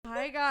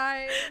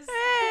guys.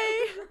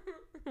 Hey.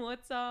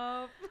 What's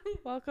up?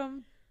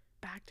 Welcome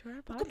back to our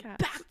Welcome podcast.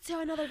 back to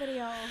another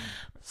video.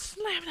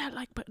 Slam that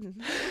like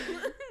button.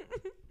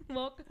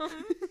 Welcome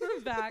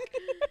back.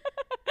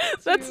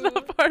 That's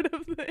not part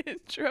of the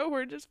intro.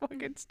 We're just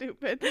fucking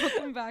stupid.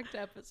 Welcome back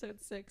to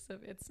episode 6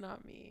 of It's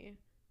Not Me,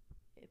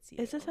 It's You.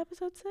 Is this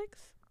episode 6?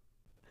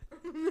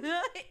 Ew.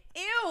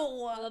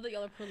 I love that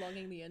y'all are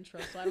prolonging the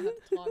intro, so I don't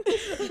have to talk.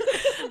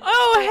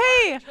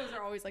 Oh, hey. Intros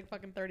are always like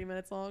fucking 30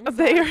 minutes long.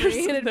 They are.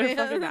 Sorry in They're advance.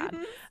 fucking bad.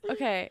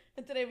 Okay.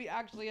 And today we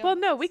actually have Well,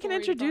 no, a we can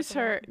story to introduce talk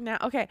her about. now.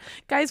 Okay,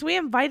 guys, we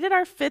invited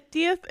our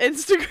 50th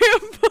Instagram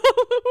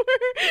follower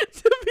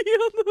to be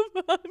on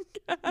the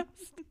podcast.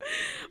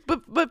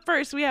 But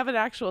first, we have an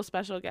actual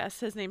special guest.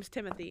 His name's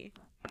Timothy.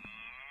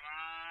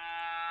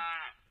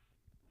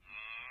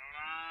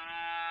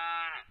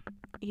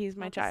 He's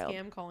my Not the child.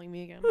 Scam calling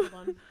me again. Hold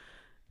on.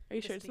 Are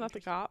you This sure is it's not the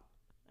interesting. cop?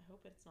 I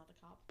hope it's not the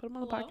cop. Put him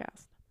on Hello? the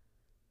podcast.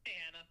 Hey,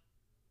 Anna.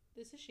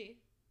 This is she.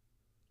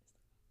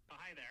 Oh,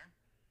 hi there.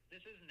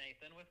 This is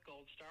Nathan with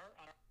Gold Star.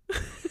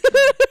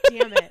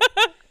 Damn it.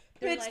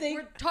 Bitch, Like, they-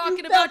 we're talking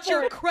you about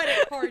fell your for it.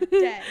 credit card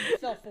debt. You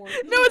fell for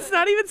it. No, it's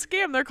not even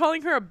scam. They're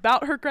calling her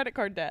about her credit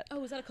card debt.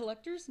 Oh, is that a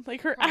collector's?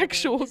 Like her Probably.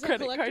 actual Is that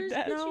credit card collectors?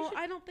 debt. No,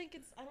 I don't think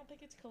it's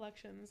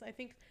collections. I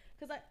think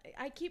because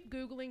I keep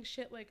googling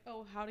shit like,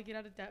 oh, how to get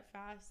out of debt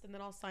fast, and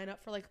then I'll sign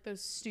up for like those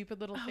stupid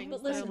little things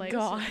but that are listen, like,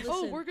 God. oh,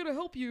 listen. we're gonna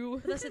help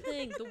you. But that's the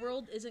thing. The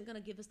world isn't going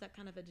to give us that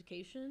kind of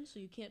education, so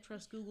you can't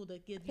trust Google to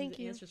give Thank you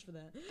the you. answers for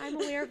that. I'm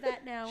aware of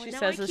that now. She and now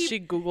says I that keep, she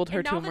Googled her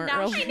and now the tumor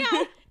national, earlier. I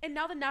know, and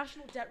now the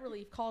National Debt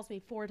Relief calls me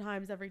 4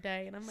 times every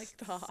day, and I'm like,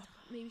 Stop.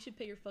 Maybe you should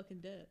pay your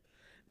fucking debt.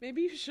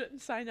 Maybe you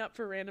shouldn't sign up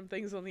for random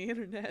things on the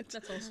internet.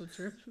 That's also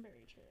true.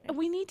 Very true.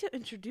 We need to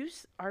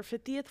introduce our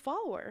 50th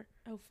follower.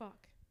 Oh fuck.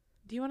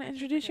 Do you want to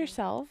introduce Okay.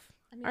 yourself?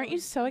 I mean, Aren't I you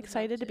would- so I would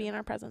excited love to be in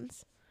our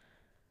presence?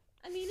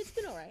 I mean, it's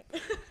been alright.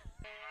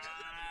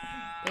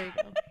 There you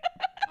go.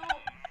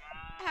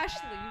 Oh,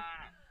 Ashley.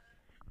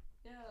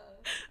 Yeah.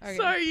 Okay.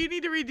 Sorry, you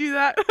need to redo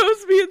that. I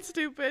was being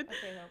stupid.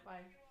 Okay, no,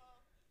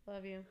 bye.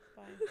 Love you.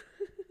 Bye.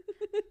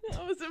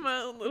 I was in my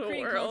own little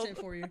Creating world. content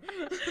for you.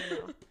 I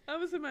know. I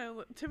was in my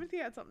own. Timothy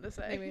had something to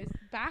say. Anyways,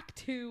 back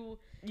to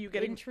you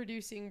getting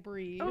introducing Bre.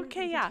 Okay, We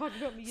can yeah. Talk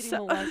about me getting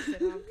So-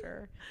 molested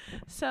after.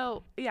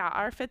 so yeah,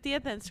 our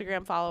 50th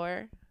Instagram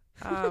follower.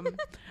 Are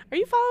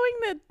you following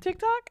the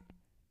TikTok?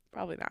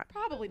 Probably not.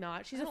 Probably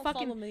not. She's I a don't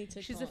follow fucking. many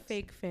She's a TikToks.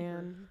 fake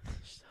fan.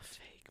 She's a fake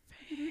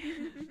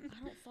fan.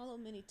 I don't follow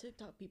many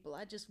TikTok people.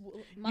 I just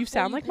You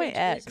sound like my Is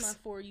ex. my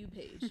For You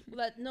page.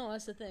 Well,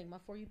 that's the thing. My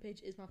For You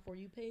page is my For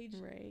You page,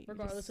 Right.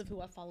 regardless of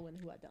who I follow and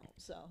who I don't.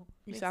 So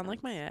You Makes sound like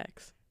sense. my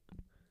ex.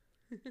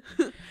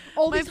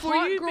 All My these For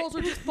hot You girls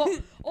are just. All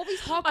these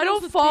hot. I girls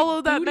don't with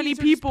follow big that many booties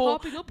are just people,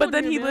 popping up but on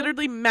then here, he man.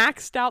 literally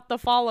maxed out the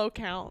follow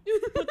count.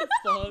 what the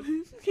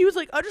fuck? He was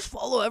like, I just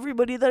follow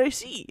everybody that I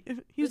see.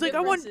 He was The like,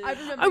 I want, difference is-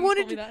 I remember I you wanted,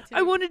 told me that too.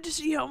 I wanted to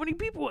see how many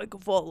people I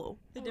could follow.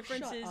 The Oh,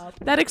 difference shut is up.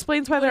 That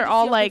explains why Wanted they're to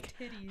all see like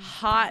the titties.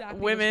 hot Exactly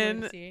what you wanted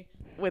women to see.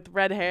 with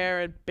red hair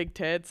and big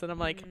tits, and I'm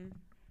like,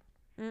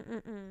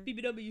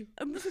 BBW.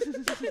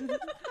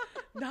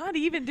 not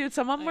even, dude.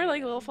 Some of them were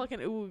like know. little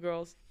fucking ooh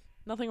girls.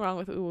 Nothing wrong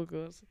with ooh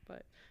girls,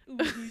 but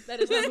That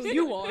is not who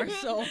you are.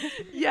 So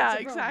yeah,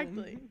 That's a problem.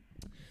 exactly.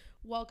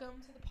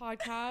 Welcome to the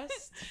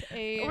podcast.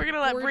 A We're gonna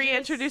let Bre gorgeous-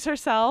 introduce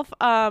herself.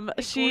 a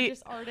She,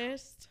 gorgeous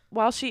artist.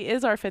 while she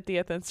is our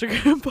 50th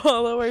Instagram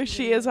follower,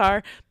 she is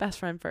our best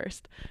friend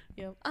first.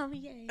 Yep.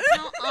 yay!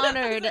 How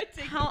honored!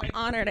 How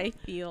honored I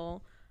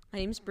feel. My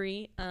name's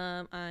Bre.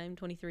 I'm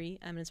 23.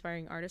 I'm an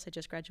inspiring artist. I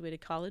just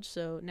graduated college,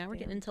 so now we're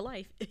getting Damn. into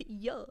life.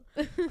 Yo.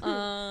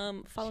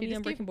 Follow She me just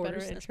on gave Breaking a better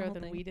Borders. That's my intro whole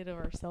than thing. we did of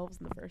ourselves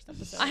in the first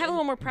episode. I have a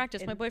little more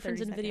practice. My in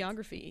boyfriend's in 30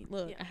 seconds. videography.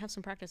 Look, Yeah. I have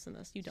some practice in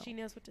this. You don't. She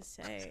knows what to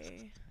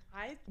say.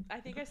 I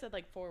think I said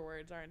like 4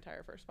 words our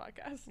entire first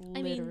podcast.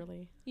 I mean,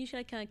 Literally. You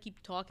should kind of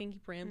keep talking,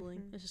 keep rambling.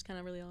 Mhm. That's just kind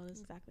of really all it is.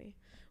 Exactly.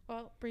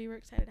 Well, Bre, we're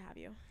excited to have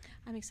you.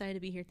 I'm excited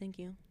to be here. Thank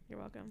you. You're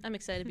welcome. I'm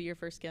excited to be your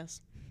first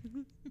guest.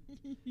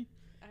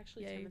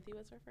 Actually, Yay. Timothy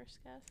was our first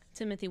guest.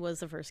 Timothy was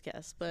the first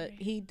guest, but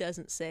Sorry. he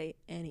doesn't say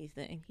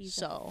anything. He's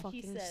so a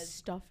fucking says-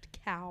 stuffed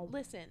cow.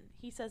 Listen,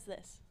 he says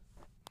this.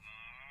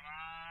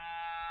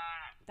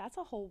 That's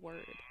a whole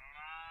word.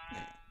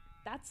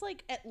 That's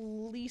like at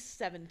least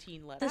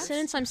 17 the letters.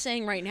 sentence I'm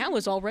saying right now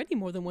is already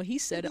more than what he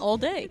said all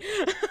day.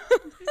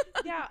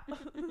 Yeah.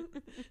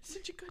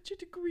 Since you got your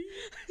degree,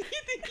 you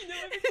think you know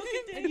every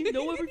fucking And you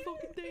know every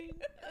fucking thing.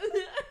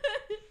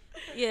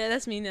 Yeah,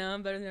 that's me now.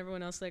 I'm better than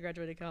everyone else that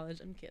graduated college.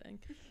 I'm kidding.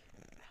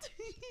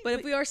 But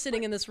if we are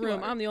sitting in this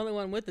room, are. I'm the only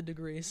one with a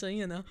degree, so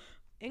you know.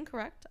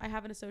 Incorrect. I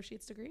have an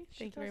associate's degree. She Thank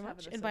you does very have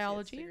much. an In associate's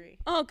biology. degree.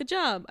 Oh, good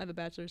job. I have a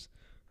bachelor's.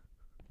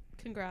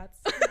 Congrats.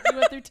 You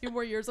went through 2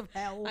 more years of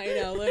hell. I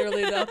know,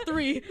 literally though.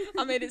 3.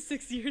 I made it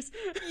 6 years.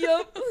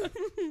 Yep.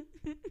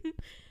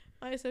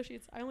 My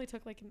associates, I only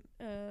took like,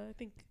 I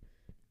think,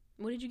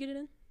 What did you get it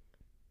in?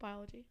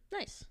 biology.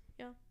 Nice.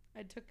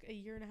 I took a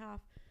year and a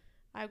half.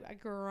 I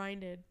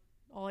grinded.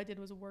 All I did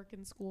was work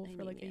in school I for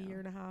mean, like a yeah. year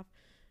and a half,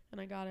 and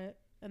I got it.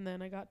 And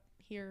then I got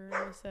here, and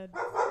I said,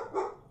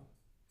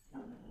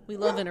 We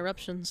love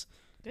interruptions.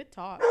 Good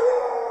talk.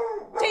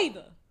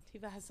 Tiva.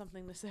 Tiva has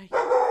something to say.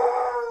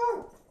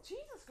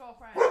 Jesus,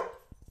 girlfriend.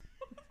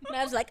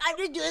 Mav's like, I'm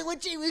just doing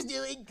what she was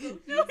doing. No,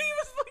 he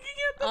was looking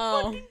at the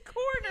fucking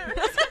corner.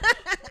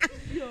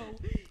 Yo.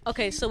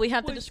 Okay, so we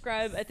have to Was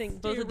describe, I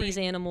think, both of these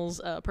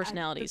animals'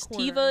 personalities.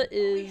 corner. Tiva We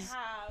is... have.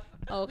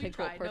 Oh, okay, We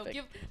cool, tried. No,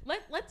 perfect.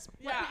 let's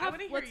I want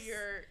to hear let's- your.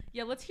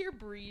 Yeah, let's hear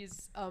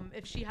Bree's.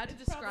 If she had to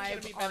It's probably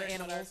describe gonna be our better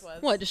than animals. ours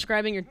was. What,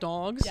 describing your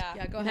dogs? Yeah.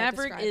 Yeah, go ahead.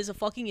 Maverick describe. is a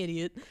fucking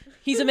idiot.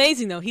 He's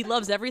amazing, though. He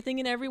loves everything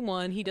and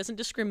everyone. He doesn't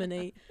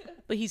discriminate,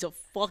 but he's a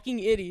fucking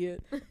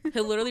idiot.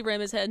 He'll literally ram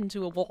his head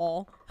into a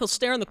wall. He'll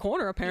stare in the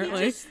corner, He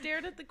apparently. just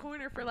stared at the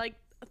corner for like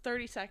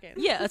 30 seconds.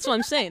 Yeah, that's what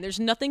I'm saying. There's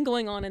nothing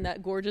going on in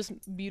that gorgeous,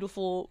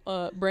 beautiful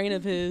brain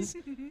of his,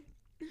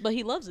 but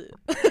he loves it.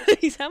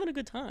 He's having a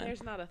good time.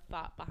 There's not a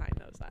thought behind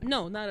those eyes.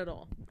 No, not at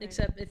all.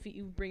 Except if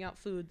you bring out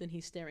food, then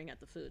he's staring at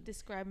the food.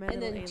 Describe my And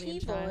little then alien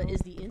Tifa child. is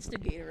the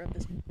instigator of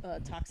this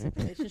toxic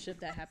relationship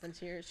that happens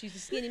here. She's a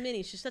skinny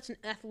mini. She's such an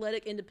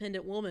athletic,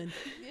 independent woman,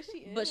 Yes, she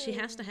is. but she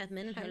has to have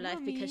men in her Hi, life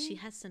because she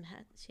Mommy.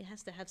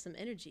 has to have some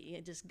energy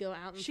and just go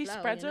out and She flow,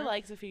 spreads you her know?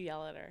 legs if you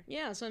yell at her.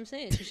 Yeah, that's what I'm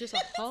saying. She's just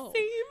a hoe.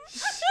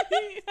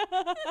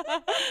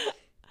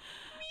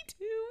 Me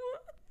too.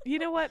 You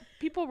know what?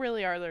 People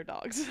really are their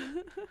dogs.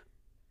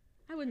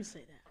 I wouldn't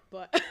say that,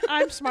 but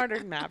I'm smarter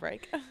than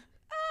Maverick. do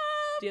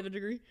you have a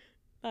degree?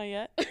 Not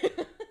yet.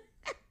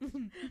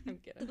 I'm The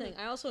kidding. thing,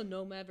 I also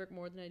know Maverick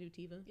more than I do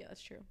Tiva. Yeah,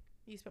 that's true.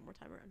 You spent more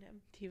time around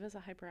him. Tiva's a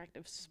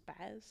hyperactive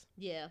spaz.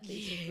 Yeah,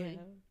 basically.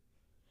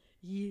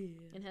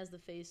 And has the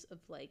face of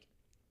like,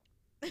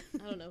 I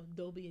don't know,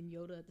 Dolby and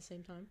Yoda at the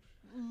same time.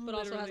 But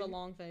also has a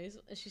long face.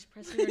 And she's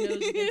pressing her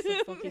nose against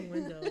the fucking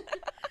window.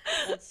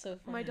 That's so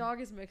funny. My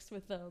dog is mixed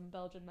with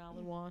Belgian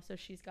Malinois, so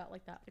she's got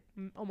like that,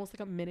 like, almost like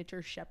a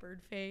miniature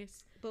shepherd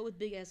face. But with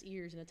big ass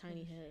ears and a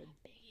tiny head.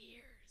 Big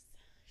ears.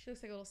 She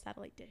looks like a little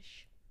satellite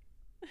dish.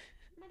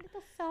 My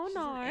little She's an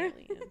sonar.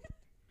 alien.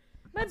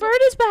 My bird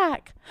is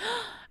back.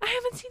 I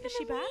haven't seen them Is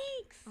she in back?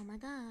 weeks. Oh my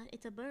god,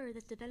 it's a bird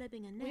that's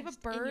developing a nest. We have a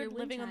bird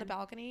living on the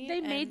balcony. They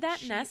made and that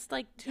she- nest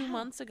like 2 Yeah.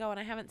 months ago, and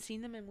I haven't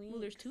seen them in weeks.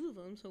 Well, there's two of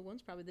them, so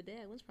one's probably the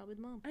dad, one's probably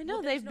the mom. I know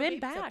Well, there's they've no been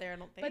babies up back, there, I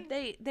don't but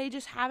think. they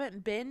just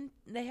haven't been.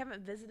 They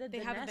haven't visited They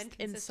the haven't nest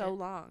been in so consistent.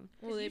 long.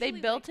 Well, They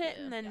usually, built like, it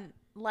and then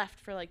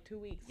left for like 2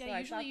 weeks. Yeah, so I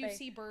usually thought you they-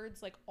 see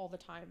birds like all the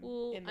time.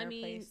 Well, in I their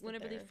mean, place that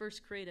whenever they they're-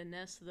 first create a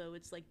nest, though,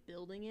 it's like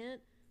building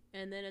it,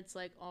 and then it's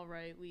like, all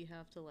right, we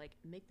have to like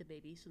make the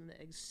baby, so then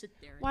the eggs sit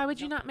there. and Why do would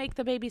you not make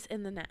the babies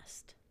in the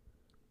nest?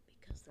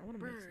 Because they're I wanna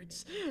make some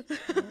birds.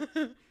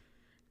 babies.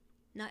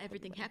 Not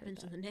everything I heard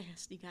happens in the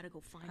nest. You gotta go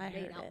find I a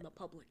mate heard out it. in the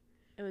public.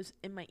 It was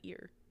in my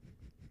ear.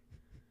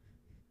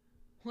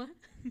 What?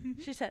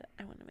 She said,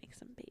 "I want to make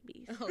some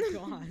babies." Oh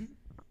god.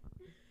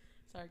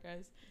 Sorry,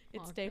 guys.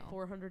 It's Fuck day no.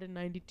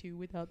 492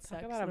 without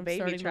sex. about a and I'm baby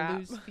starting trap.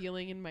 to lose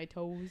feeling in my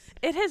toes.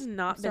 It has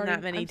not been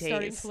that many I'm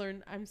starting days. to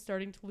learn. I'm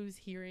starting to lose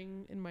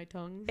hearing in my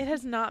tongue. It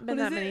has not been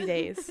What that is many it?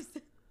 days.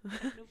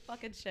 No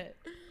fucking shit.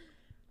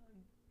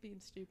 I'm being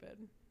stupid.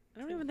 I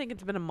don't even think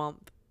it's been a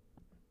month.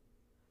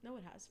 No,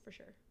 it has for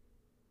sure.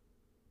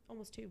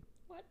 Almost 2.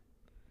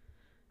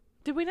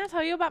 Did we not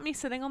tell you about me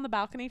sitting on the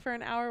balcony for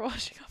an hour while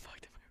she got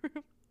fucked in my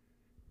room?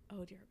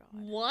 Oh dear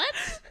God.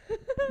 What?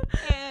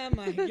 Oh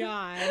my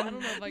god. I don't know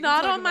if I can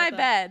Not talk on my about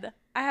that. bed.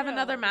 I have No,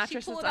 another she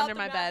mattress pulled that's out under the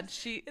my bed. mattress.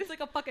 She It's like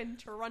a fucking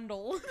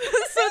trundle. so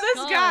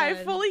this guy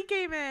God. fully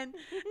came in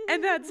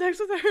and had sex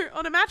with her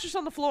on a mattress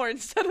on the floor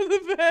instead of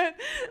the bed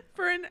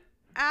for an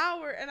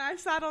hour, and I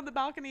sat on the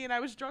balcony and I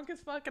was drunk as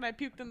fuck and I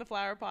puked in the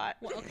flower pot.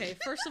 Well, okay,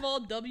 first of all,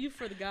 W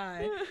for the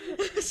guy.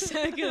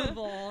 Second of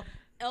all,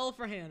 L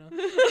for Hannah.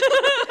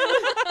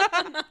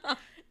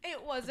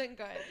 It wasn't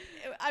good.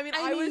 I mean,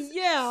 I I was mean,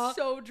 yeah.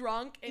 so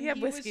drunk, and He had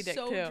he whiskey was dick,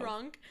 so too.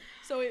 drunk.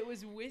 So it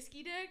was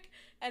whiskey dick,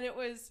 and it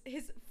was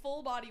his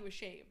full body was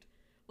shaved.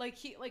 Like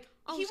he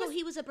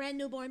was a brand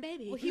newborn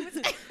baby. well, he was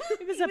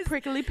It was a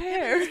prickly him and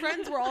pear. his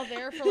friends were all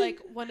there for like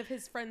one of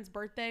his friends'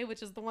 birthday,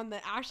 which is the one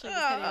that Ashley was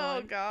hitting Oh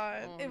on.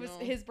 god. Oh, It was no.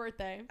 his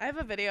birthday. I have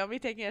a video of me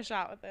taking a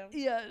shot with him.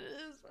 Yeah,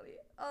 it was funny.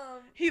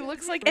 He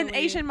looks like an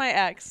Brilliant. Asian my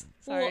ex.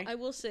 Sorry. Well, I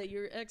will say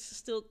your ex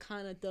still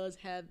kind of does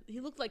have. He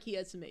looked like he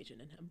had some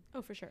Asian in him.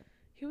 Oh, for sure.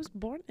 He was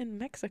born in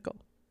Mexico.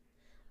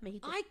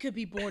 I could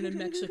be born in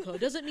Mexico.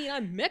 Doesn't mean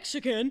I'm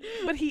Mexican.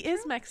 But he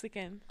is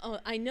Mexican. Oh,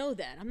 I know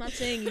that. I'm not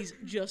saying he's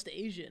just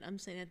Asian. I'm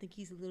saying I think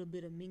he's a little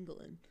bit of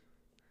mingling.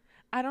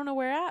 I don't know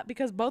where at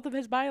because both of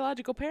his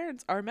biological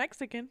parents are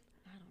Mexican.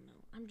 I don't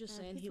know. I'm just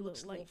saying he's he a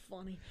looks a little little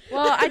funny.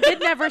 Well, I did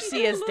never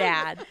see his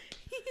dad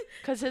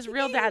because his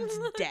real dad's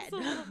That's dead. a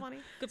little funny.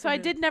 So I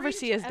did never Wait,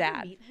 see did his you ever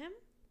dad. meet him?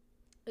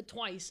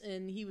 twice,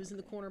 and he was in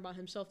the corner by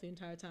himself the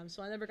entire time.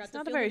 So I never got He's to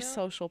not a feel very him out.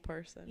 social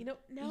person. You know,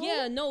 no.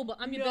 Yeah, no, but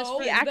I'm your best No.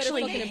 friend. He You better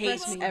actually fucking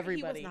hates impress me.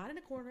 everybody. He was not in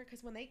a corner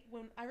because when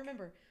I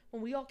remember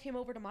when we all came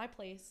over to my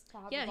place to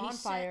have Yeah, a he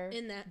bonfire, sat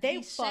in that. they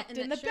he sat fucked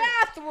in that the chair.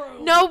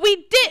 bathroom. No, we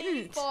They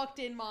didn't. fucked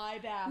in my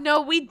bathroom.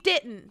 No, we I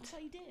didn't.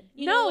 thought you did.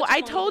 You know No, what's I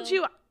funny, told though?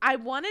 you I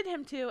wanted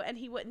him to, and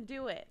he wouldn't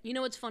do it. You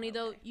know what's funny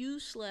though? Okay. You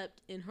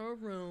slept in her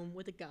room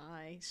with a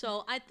guy,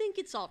 so I think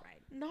it's all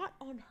right. Not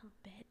on her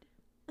bed.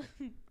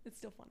 It's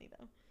still funny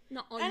though.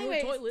 Not on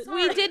Anyways, your toilet.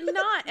 sorry. We did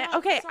not. No,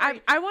 Okay,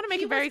 sorry. I want to make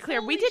He it very was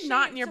clear. We fully did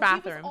not shaved, in your so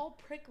bathroom. He was all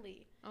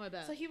prickly. Oh, I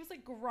bet. So he was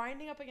like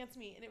grinding up against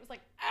me, and it was like,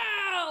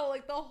 ow,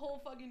 like the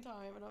whole fucking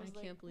time. And I was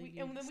like, can't believe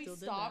you and then we still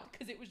did stopped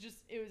because it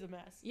was a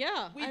mess.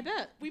 Yeah, We, I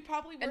bet. We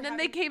probably were And then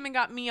they having- came and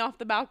got me off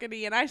the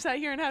balcony, and I sat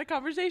here and had a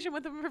conversation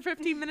with him for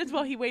 15 minutes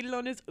while he waited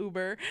on his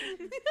Uber.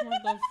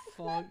 What the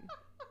fuck?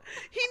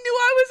 He knew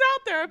I was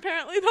out there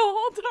apparently the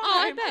whole time.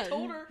 Oh, I I bet.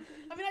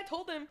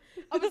 told him.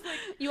 I was like,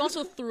 You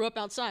also threw up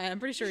outside. I'm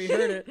pretty sure he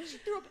heard it. she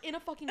threw up in a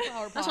fucking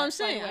flower pot. That's what I'm by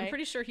saying. the I'm way,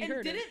 pretty sure he and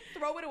heard didn't it.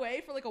 throw it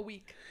away for like a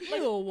week. Like,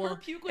 Ew. her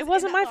puke was It in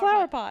wasn't that my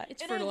flower pot.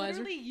 It's And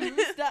fertilizer. I literally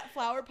used that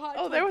flower pot.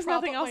 Oh, to, there like, was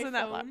prop nothing up else my in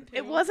that phone, one.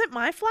 It too. wasn't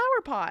my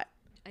flower pot.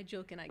 I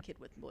joke and I kid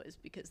with boys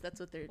because that's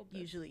what they're Well,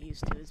 that's- usually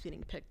used to, is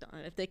getting picked on.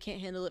 If they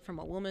can't handle it from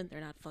a woman,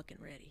 they're not fucking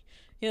ready.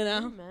 You know?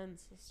 Amen,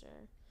 sister.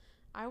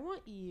 I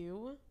want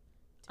you.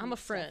 To I'm meet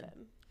a friend.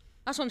 Stefan.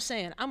 That's what I'm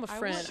saying. I'm a I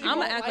friend. want I'm you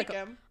gonna to act like a,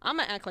 him. I'm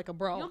gonna act like a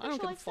bro. You don't I don't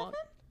think give a like fuck.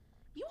 Stefan?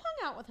 You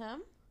hung out with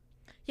him.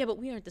 Yeah, but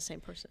we aren't the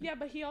same person. Yeah,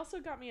 but he also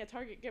got me a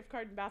Target gift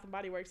card in Bath and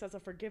Body Works as a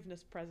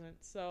forgiveness present.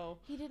 So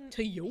He didn't.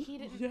 To you? He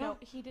didn't. Yeah. No,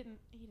 he didn't.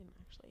 He didn't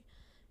actually.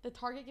 The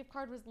Target gift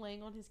card was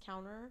laying on his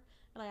counter,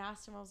 and I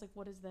asked him. I was like,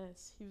 "What is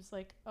this?" He was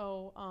like,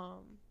 "Oh,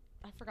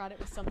 I forgot it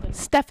was something."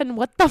 Stefan,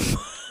 what the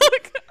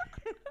fuck?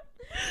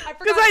 I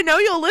Because forgot. I know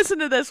you'll listen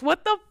to this.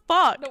 What the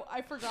fuck? No,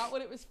 I forgot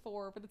what it was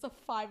for, but it's a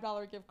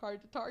 $5 gift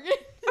card to Target.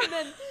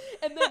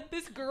 and then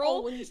this girl.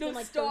 Oh, when you spend,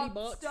 like, stop,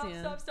 $30, Stop,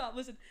 yeah. stop.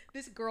 Listen,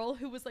 this girl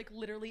who was like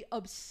literally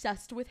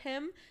obsessed with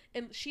him,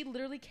 and she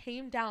literally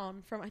came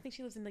down from, I think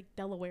she lives in like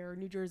Delaware or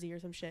New Jersey or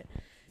some shit.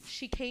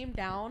 She came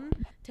down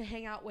to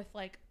hang out with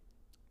like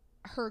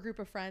her group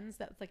of friends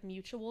that's like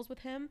mutuals with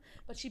him,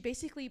 but she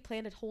basically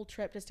planned a whole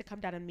trip just to come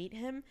down and meet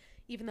him,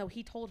 even though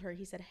he told her,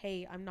 he said,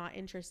 "Hey, I'm not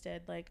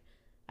interested. Like,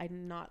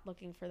 I'm not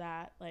looking for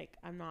that. Like,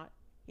 I'm not,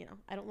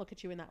 I don't look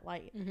at you in that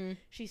light." Mm-hmm.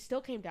 She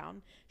still came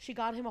down. She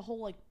got him a whole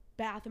like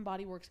Bath and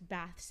Body Works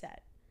bath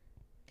set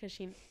because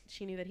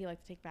she knew that he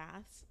liked to take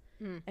baths,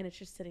 and it's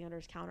just sitting under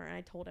his counter. And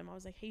I told him, I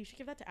was like, "Hey, you should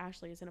give that to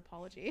Ashley as an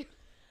apology."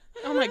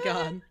 Oh my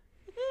god.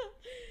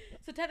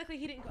 So technically,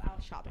 he didn't go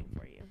out shopping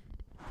for you.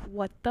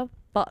 What the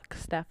fuck,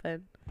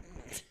 Stefan?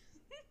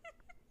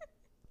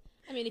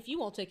 I mean, if you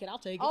won't take it, I'll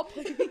take it. I'll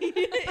put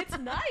it's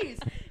nice.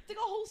 It's like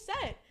a whole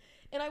set.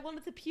 And I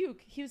wanted to puke.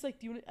 He was like,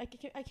 "Do you want?"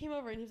 I came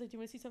over and he was like, "Do you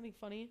want to see something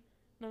funny?"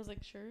 And I was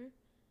like, "Sure."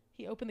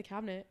 He opened the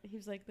cabinet. And he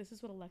was like, "This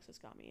is what Alexis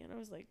got me." And I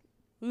was like,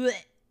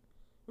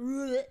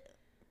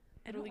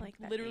 I don't like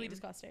that literally name.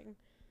 disgusting.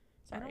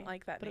 I Sorry. don't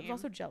like that But name. it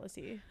was also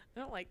jealousy. I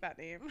don't like that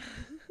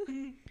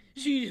name.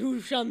 She who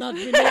shall not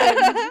be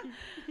named.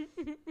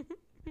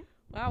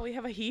 Wow, we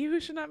have a he who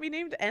should not be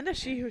named and a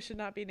she who should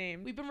not be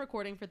named. We've been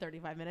recording for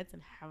 35 minutes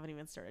and haven't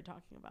even started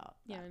talking about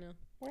Yeah, that. I know.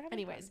 We're having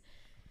Anyways,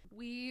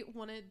 we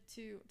wanted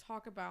to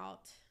talk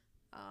about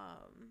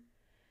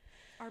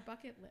our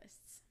bucket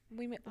lists.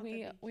 fun. thought that'd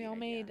be a we cute all idea.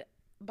 made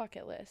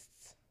bucket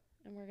lists,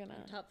 and we're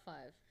gonna Top 5.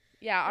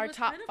 our It was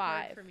top kind of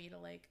hard 5. for me to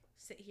like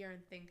sit here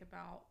and think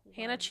about.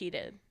 Hannah what-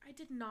 cheated. I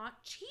did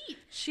not cheat.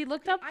 She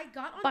looked up I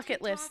got on bucket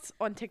TikTok lists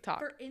on TikTok.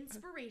 for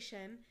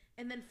inspiration,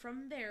 and then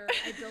from there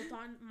I built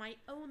on my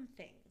own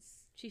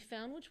things. She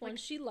found which one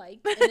she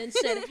liked and then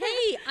said,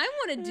 "Hey, I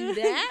want to do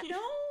that."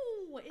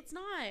 No, it's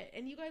not.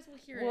 And you guys will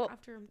hear Well- it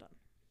after I'm done.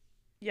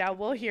 Yeah,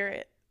 we'll hear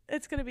it.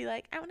 It's gonna be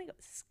like, I want to go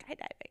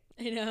skydiving.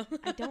 I know.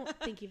 I don't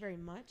thank you very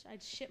much.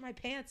 I'd shit my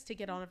pants to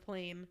get on a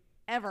plane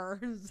ever.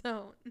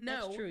 So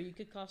no. That's true. You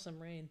could cough some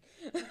rain.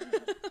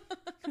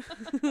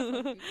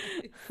 All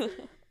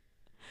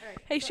right,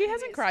 Hey, so she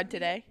hasn't anyways, cried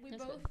today. We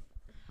That's both. good.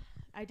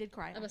 I did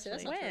cry. I was gonna say,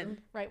 Actually. that's not When?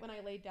 true. Right when I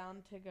laid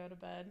down to go to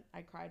bed,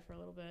 I cried for a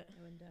little bit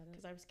I wouldn't doubt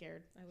because it. I was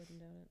scared. I wouldn't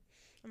doubt it.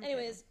 I'm okay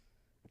Anyways,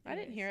 I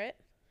didn't hear it.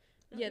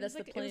 though. Yeah, it was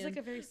that's the like, It was like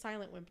plan. a very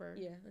silent whimper.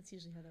 yeah, that's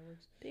usually how that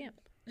works. Damn.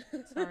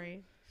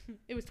 Sorry.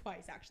 It was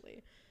twice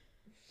actually.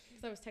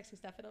 Because I was texting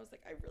Steph and I was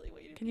like, I really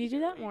want you to. Can be you do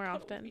here that when more cuddle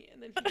with often? me."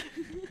 And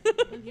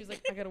then he was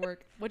like, I gotta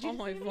work. What'd you? Oh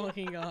my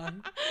fucking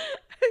god.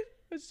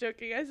 I was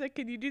joking. I said,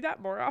 can you do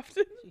that more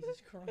often?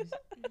 Jesus Christ.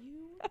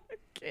 You.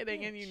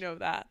 Kidding, and you Bitch. know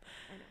that.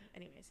 I know.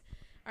 Anyways.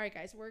 All right,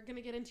 guys, we're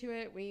gonna get into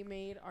it. We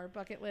made our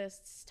bucket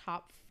lists,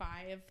 top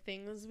 5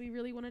 things we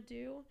really want to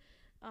do,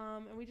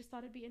 and we just thought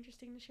it'd be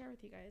interesting to share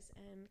with you guys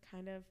and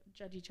kind of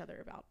judge each other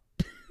about.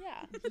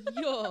 Yeah.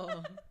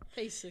 Yo.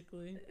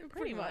 Basically.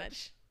 Pretty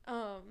much.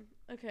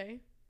 Okay.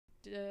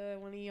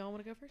 One of y'all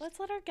want to go first? Let's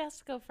let our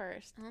guests go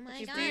first. Oh my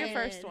Just do your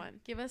first one.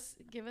 Give us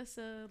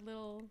a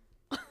little.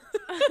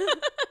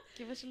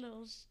 Give us a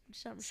little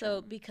something.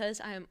 So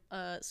because I'm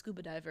a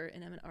scuba diver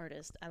and I'm an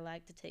artist, I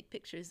like to take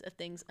pictures of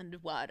things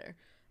underwater.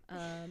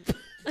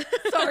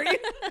 Sorry.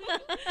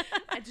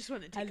 I just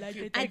want to take a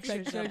few take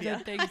pictures of pictures you.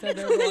 of things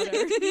underwater.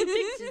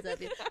 Pictures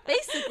of you.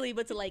 Basically,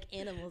 but to like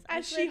animals. I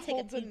As just she wanna take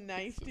holds a few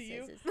knife to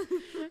pictures. I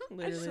just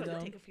Literally want to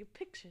though. take a few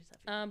pictures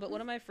of you. But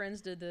one of my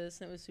friends did this,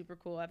 and it was super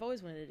cool. I've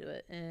always wanted to do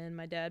it, and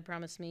my dad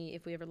promised me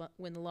if we ever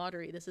win the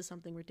lottery, this is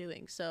something we're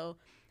doing. So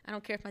I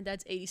don't care if my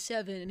dad's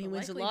 87 and he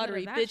wins the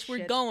lottery, bitch,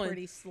 we're going.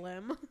 Pretty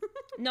slim.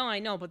 No, I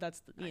know, but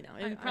that's you know,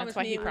 and he promised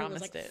why me he when it was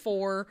promised like it.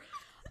 4.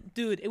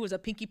 Dude, it was a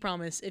pinky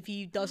promise. If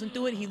he doesn't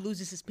do it, he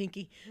loses his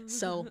pinky.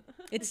 So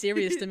it's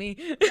serious to me.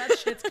 That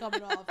shit's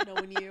coming off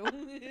knowing you.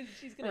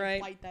 She's gonna Right.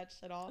 bite that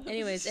shit off.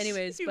 anyways,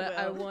 You but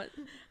I will. want.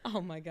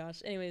 Oh my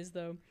gosh. Anyways,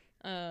 though,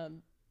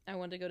 I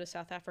wanted to go to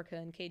South Africa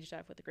and cage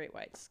dive with the great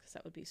whites because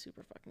that would be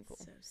super fucking cool.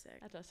 So sick.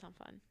 That does sound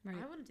fun. Right.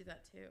 I want to do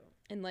that too.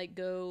 And like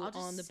go I'll just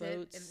on the sit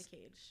boats. in the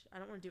cage. I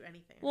don't want to do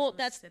anything. I just Well, wanna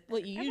that's sit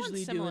what there. you Everyone's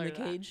usually do in similar the to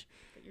that. cage.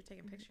 But you're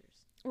taking pictures.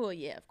 Well,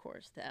 yeah, of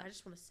course. That. I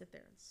just want to sit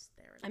there and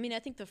stare at I mean, I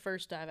think the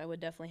first dive I would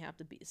definitely have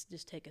to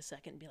just take a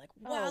second and be like,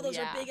 Oh, wow, those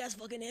yeah. are big ass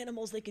fucking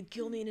animals. They could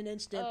kill me in an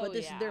instant, Oh,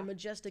 but yeah. they're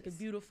majestic and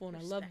beautiful, and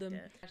I love them.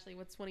 Respect it. Ashley,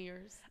 what's one of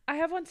yours? I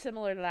have one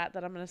similar to that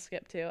I'm going to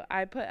skip to.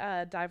 I put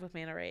dive with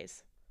manta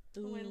rays.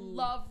 Oh, I Ooh.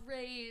 love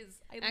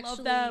rays. I Actually,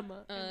 love them. I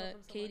love them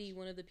so Katie, much.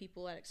 one of the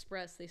people at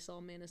Express, they saw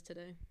mantas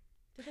today.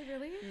 Did they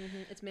really?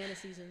 It's manta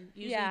season.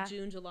 Usually Yeah.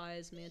 June, July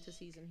is manta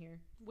season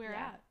here. Where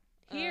Yeah. at?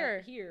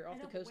 Here. Here, I off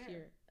the know, coast where?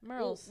 here.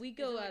 Merle's. Well, we Is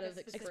go it like out a of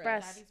specific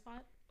Express. diving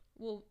spot?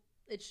 Well,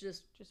 it's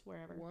just Just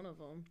wherever. one of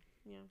them.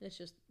 Yeah. It's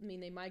just, I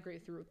mean, they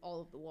migrate through all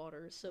of the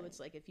waters, so it's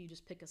like if you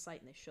just pick a site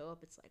and they show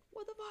up, it's like,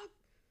 what the fuck?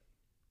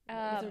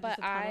 there But just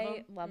a ton of I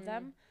them? love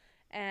them.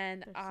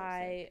 And They're so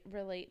I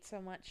relate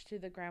so much to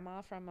the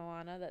grandma from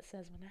Moana that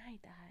says, when I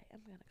die, I'm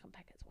going to come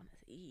back as one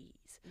of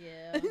these.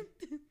 Yeah.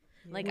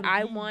 Like, Yeah.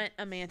 I want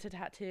a manta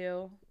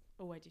tattoo.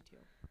 Oh, I do too.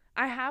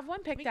 I have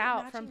one picked get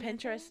out from matching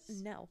Pinterest.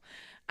 mantas? No.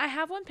 I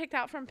have one picked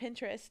out from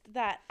Pinterest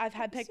that I've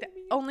had That's picked so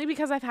mean. only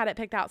because I've had it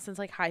picked out since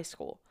like high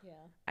school. Yeah.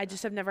 I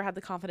just have never had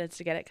the confidence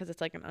to get it because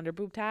it's like an under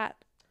boob tat.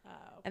 Oh,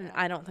 And okay.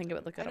 I don't think it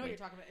would look I good know on what me. you're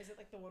talking about. Is it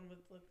like the one with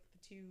like,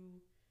 the two?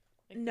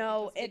 Like,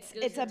 No, the- it's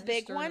goes it's a into the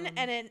big one,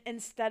 sternum. and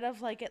instead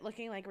of like it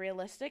looking like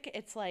realistic,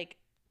 it's like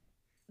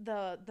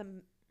the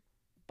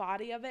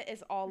body of it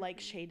is all like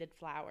shaded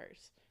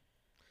flowers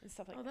and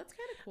stuff like Oh, that. that's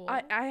kind of cool.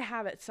 I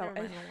have it so Never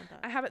mind, I don't want that.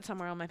 I have it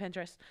somewhere on my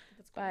Pinterest,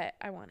 That's cool. but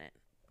I want it.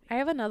 I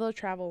have another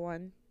travel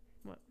one.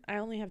 What? I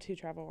only have 2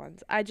 travel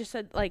ones. I just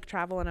said like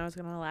travel, and I was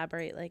gonna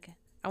elaborate. Like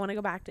I want to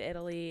go back to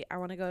Italy. I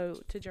want to go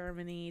to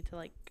Germany, to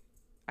like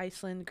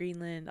Iceland,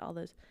 Greenland, all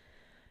those.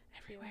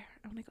 Everywhere.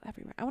 I want to go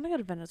everywhere. I want to go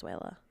to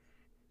Venezuela.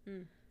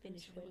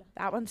 Venezuela.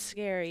 That one's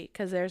scary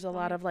because there's a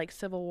lot of like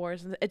civil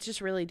wars, and it's just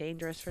really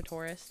dangerous for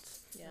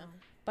tourists. Yeah.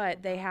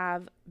 But they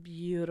have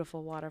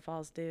beautiful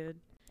waterfalls, dude.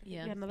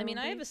 Yeah. You got another I mean,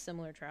 one, I have Bree? a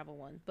similar travel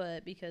one,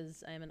 but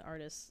because I am an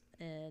artist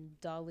and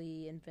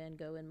Dali and Van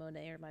Gogh and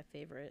Monet are my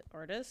favorite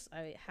artists,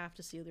 I have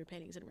to see their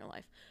paintings in real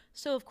life.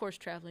 So, of course,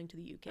 traveling to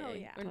the UK. Oh,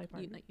 yeah. Or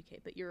Dolly not UK,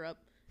 but Europe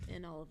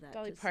and all of that.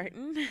 Dolly to see-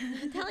 Parton,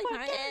 Dolly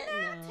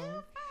Parton.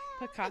 No.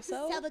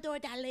 Picasso. Salvador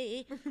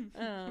Dali.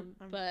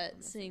 But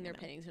I'm seeing their now.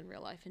 paintings in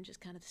real life and just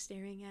kind of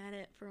staring at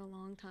it for a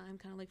long time,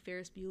 kind of like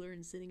Ferris Bueller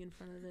and sitting in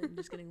front of it and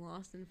just getting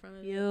lost in front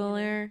of it.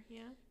 Bueller.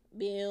 Yeah.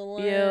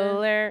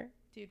 Bueller.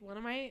 Dude, one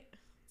of my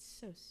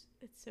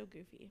it's so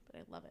goofy, but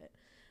I love it.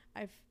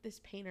 I've this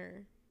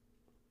painter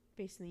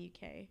based in the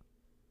UK.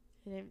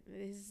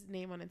 His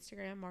name on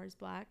Instagram, Mars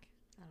Black.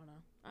 I don't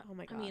know. Oh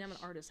my I mean, I'm an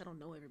gosh. artist. I don't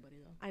know everybody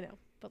though. I know,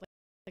 but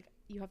like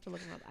you have to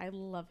look him up. I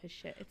love his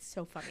shit. It's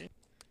so funny.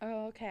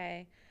 Oh,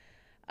 okay.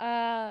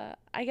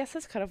 I guess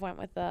this could have went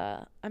with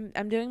the.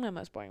 I'm doing my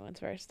most boring ones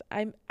first.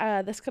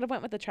 This could have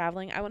went with the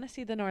traveling. I want to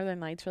see the Northern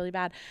Lights really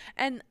bad,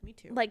 and Me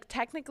too. like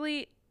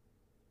technically,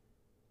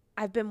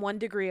 I've been 1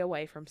 degree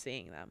away from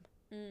seeing them.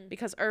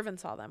 Because Irvin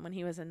saw them when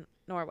he was in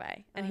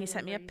Norway, and I he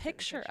sent me a remember you sent me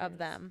picture of pictures.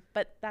 them.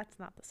 But that's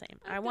not the same.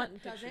 I I've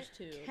want, gotten pictures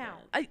too. count?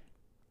 but-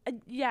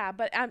 yeah,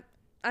 but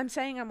I'm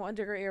saying I'm 1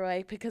 degree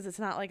away because it's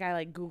not like I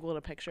like Googled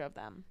a picture of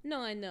them. No,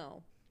 I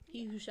know.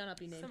 He who shall not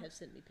be named Some- has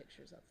sent me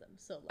pictures of them.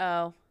 So, like,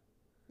 Oh,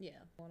 yeah.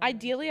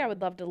 ideally, I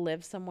would love to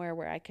live somewhere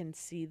where I can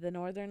see the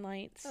Northern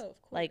Lights, Oh,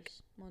 of course. like,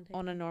 Montana.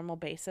 on a normal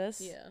basis.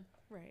 Yeah.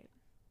 Right.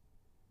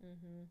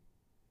 Mm-hmm.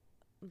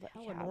 But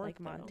Hella yeah, north, like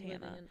though.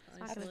 Montana. It's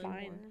That's not fine.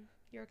 anymore.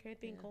 You're okay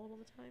with being Yeah. cold all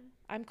the time?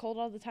 I'm cold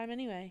all the time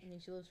anyway. I mean,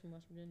 she lives from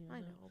West Virginia. I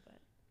so- know,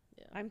 but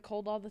Yeah. I'm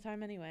cold all the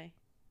time anyway.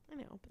 I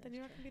know, but then That's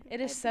you're not true. gonna be.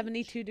 It is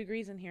 72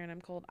 degrees in here, and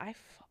I'm cold.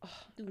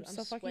 Dude, I'm I'm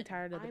so fucking sweating.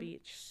 tired of the I'm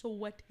beach.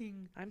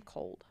 sweating. I'm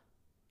cold.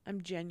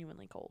 I'm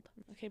genuinely cold.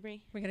 Okay,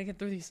 Brie. We're gonna get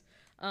through these.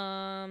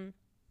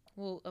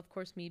 Well, of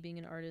course, me being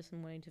an artist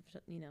and wanting to,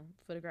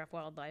 photograph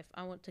wildlife,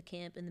 I went to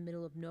camp in the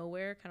middle of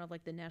nowhere, kind of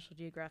like the National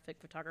Geographic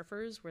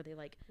photographers, where they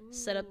like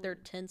set up their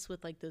tents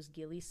with like those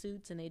ghillie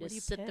suits, and they Where do just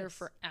you sit there piss?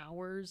 for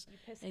hours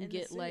in and the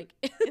get suit. like.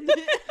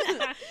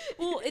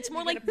 Well, it's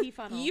more You get like a pee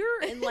funnel.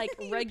 you're in like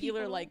pee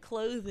regular funnel. like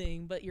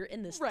clothing, but you're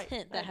in this Right,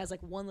 tent that I has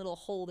like one little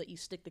hole that you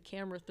stick the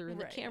camera through, and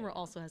Right, the camera yeah.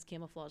 also has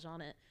camouflage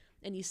on it,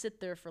 and you sit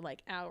there for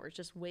like hours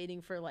just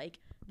waiting for like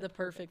the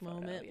perfect photo,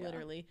 moment, yeah.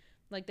 literally.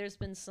 Like there's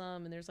been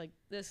some, and there's like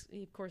this.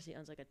 Of course, he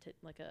owns like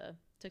a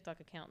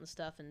TikTok account and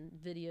stuff, and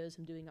videos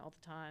him doing it all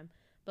the time.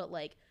 But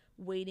like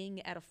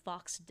waiting at a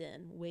fox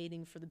den,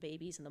 waiting for the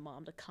babies and the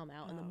mom to come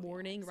out in the Oh, yeah,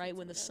 morning, I've right seen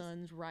when the some of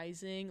sun's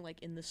rising,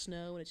 like in the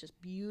snow, and it's just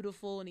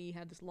beautiful. And he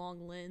had this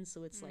long lens,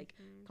 so it's like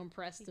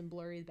compressed and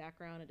blurry in the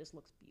background. It just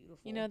looks beautiful.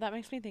 You know, that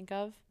makes me think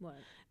of. What?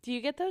 Do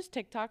you get those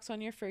TikToks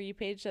on your For You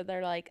page that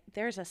they're like,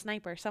 there's a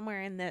sniper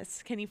somewhere in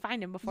this. Can you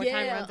find him before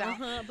time runs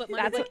out? But mine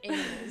are That's like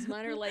animals.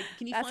 Mine are like,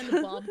 can you That's find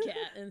a bobcat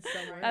and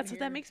somewhere? That's in what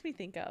that here? makes me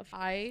think of.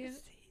 I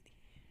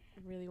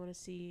really want to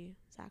see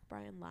Zach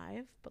Bryan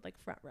live, but like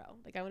front row.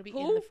 Like I want to be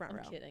in Who? the front I'm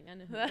row. kidding. I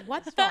know. Who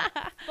What the fuck?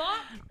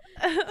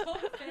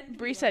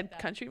 Bree said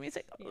country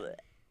music. Yeah.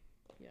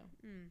 Yeah.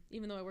 Mm.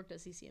 Even though I worked at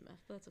CCMF,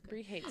 but that's okay.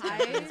 Bree hates I-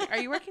 country music. Are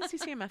you working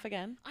CCMF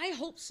again? I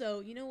hope so.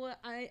 You know what?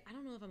 I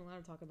don't know if I'm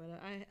allowed to talk about it.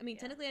 I mean,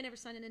 Yeah. technically, I never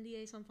signed an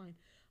NDA, so I'm fine.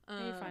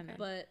 you're fine then.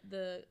 But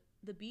the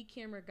B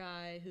camera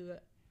guy who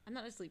I'm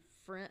not necessarily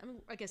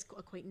friend. I guess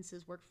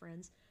acquaintances, work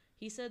friends.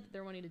 He said that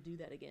they're wanting to do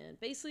that again.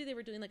 Basically, they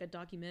were doing like a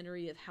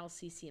documentary of how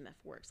CCMF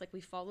works. Like we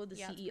followed the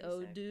Yeah, it's CEO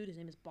pretty sick. dude. His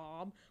name is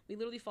Bob. We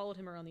literally followed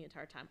him around the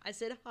entire time. I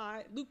said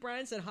hi. Luke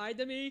Bryan said hi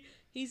to me.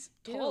 He's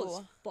tall Ew.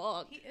 as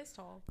fuck. He is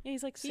tall. Yeah,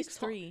 he's like He's 6'3".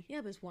 tall.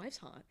 Yeah, but his wife's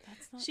hot.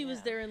 That's not. She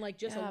was there in like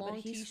just Yeah, a but long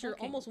he's t-shirt,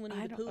 fucking- almost Winnie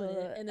I the don't- Pooh in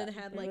it, and then it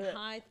had like ugh.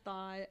 high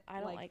thigh, I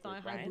don't like thigh Luke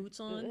high Bryan. boots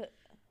on. Ugh.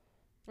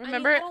 I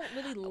Remember, mean, I don't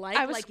really like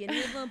I was- like any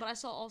of them, but I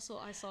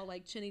saw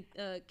like Kenny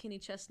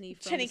Chesney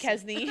from Kenny the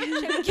Chesney.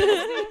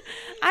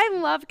 I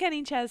love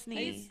Kenny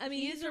Chesney. I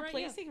mean, he's he's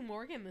replacing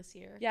Morgan this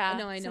year. Yeah, I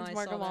know, I since saw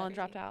Morgan that. Wallen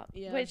dropped out.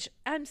 Yeah. Which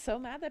I'm so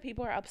mad that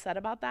people are upset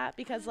about that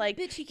because like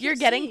Bitch, he you're keeps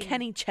getting saying-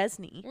 Kenny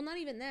Chesney. Well, not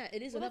even that.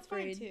 It is Well, an that's fine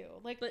upgrade. too.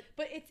 Like, but-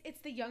 but it's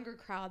the younger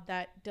crowd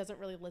that doesn't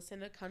really listen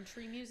to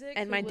country music.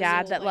 And who my listens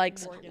dad to, that like,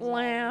 likes Morgan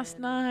last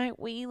Wallen. night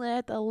we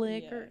let the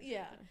liquor.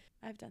 Yeah.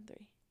 I've done 3.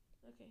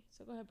 Okay,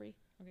 so go ahead, Bree.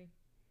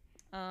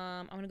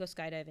 I'm gonna go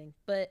skydiving,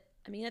 but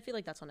I mean, I feel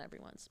like that's on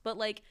everyone's. But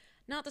like,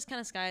 not this kind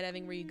of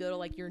skydiving where you go to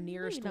like your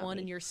nearest not one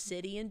me. in your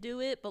city and do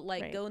it, but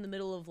like Right. go in the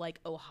middle of like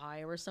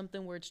Ohio or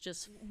something where it's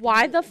just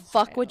Why the fields.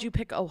 fuck would you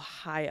pick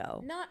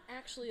Ohio? Not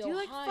actually Do you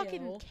like Ohio.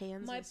 fucking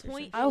Kansas My or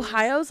point something? is,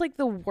 Ohio's like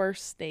the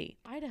worst state.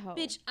 Idaho.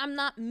 bitch, I'm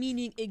not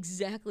meaning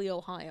exactly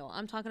Ohio.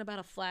 I'm talking about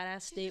a flat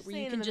ass state just where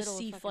you saying can in the just middle of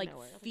see fucking like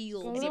nowhere.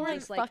 fields. Go and to Anywhere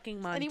just, like like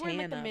fucking Montana, Anywhere in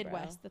like the bro.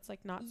 Midwest that's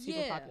like not super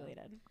Yeah.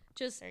 populated.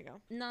 just There you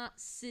go. not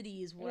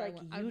cities Or where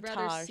like I'd Utah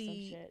rather or some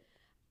see. shit.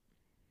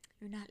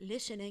 You're not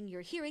listening.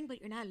 You're hearing,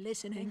 but you're not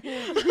listening.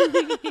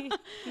 I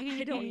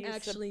I don't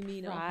actually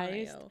mean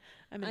Ohio.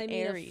 I'm I an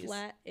mean Aries. a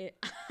flat.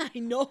 I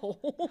know.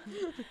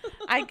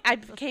 I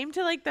came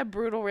to like the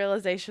brutal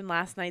realization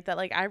last night that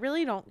like I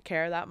really don't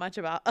care that much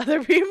about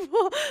other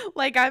people.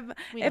 Like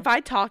if I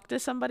talk to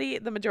somebody,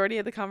 the majority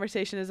of the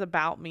conversation is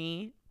about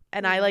me,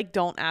 and I like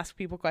don't ask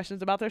people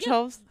questions about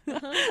themselves.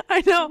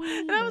 I know,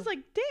 and I was like,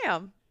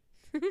 damn.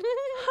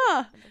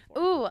 Huh.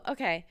 Ooh,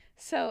 okay.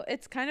 So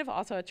it's kind of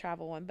also a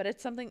travel one, but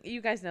it's something you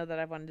guys know that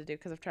I've wanted to do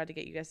because I've tried to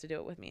get you guys to do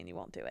it with me and you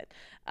won't do it.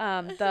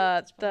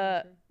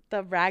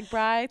 The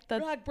Ragbri, the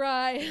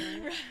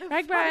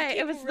Ragbri.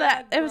 It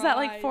was that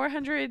like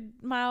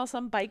 400 mile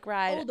some bike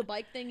ride. Oh, the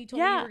bike thing you told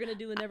me Yeah. you were gonna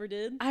do and never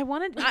did. I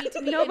wanted. We need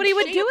to be Nobody in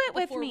would shape do it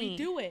with before me. We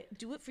do it.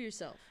 Do it for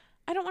yourself.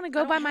 I don't want to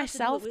I go don't by have to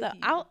do it myself with though.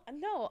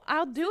 you.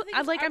 I'll do.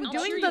 I like. I'm I'm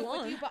doing sure the. you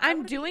want.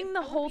 I'm doing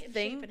the whole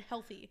thing. And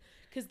healthy,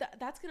 because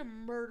that's gonna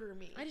murder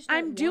me. I just. Don't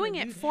I'm wanna doing do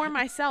it that. for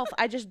myself.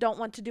 I just don't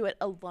want to do it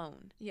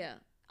alone. Yeah,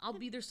 I'll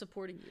be there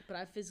supporting you, but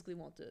I physically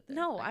won't do it. There.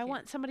 No, I can't.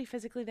 want somebody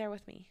physically there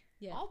with me.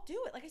 Yeah. I'll do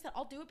it. Like I said,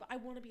 I'll do it, but I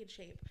want to be in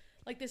shape.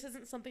 Like this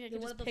isn't something I Then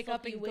can what just the pick fuck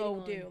up are you and go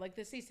waiting do. on? Like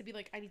this needs to be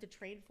like I need to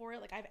train for it.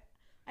 Like I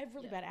have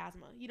really Yeah. bad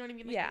asthma. You know what I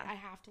mean? Like, Yeah. I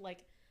have to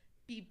like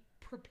be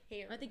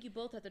prepared. I think you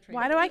both have to train.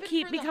 Why for do it. I Even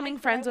keep for the becoming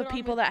hike that I friends with went on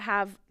people with that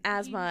have you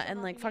asthma should and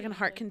not like be fucking able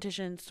heart to-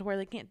 conditions to where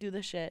they can't do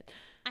the shit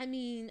I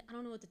mean, I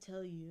don't know what to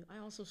tell you. I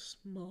also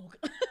smoke.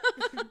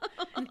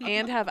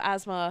 and have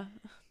asthma?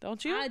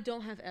 Don't you? I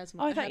don't have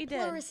asthma. Oh, I have thought you did.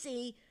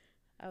 pleurisy.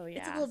 Oh yeah.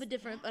 It's a little bit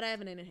different, but I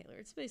have an inhaler.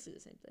 It's basically the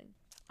same thing.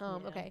 Yeah.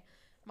 Okay.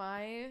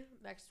 My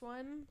next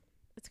one,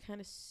 it's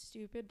kind of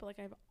stupid, but like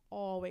I've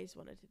always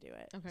wanted to do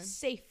it. Okay.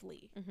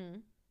 Safely. Mm-hmm.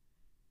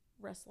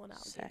 Wrestle an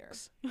alligator.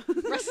 Sex.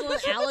 Wrestle an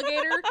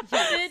alligator,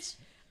 bitch.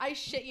 I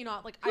shit you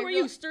not. Like, Who are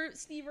you,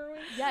 Steve Irwin?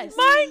 Yes.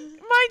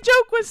 My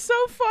joke was so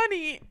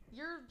funny.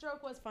 Your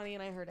joke was funny,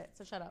 and I heard it.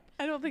 So shut up.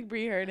 I don't think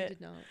Brie heard I it.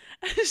 did not.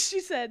 She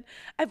said,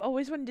 "I've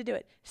always wanted to do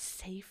it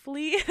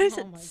safely." And I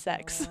said, Oh my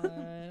 "Sex." God.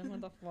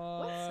 What the fuck?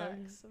 What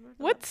sex?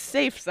 What's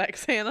safe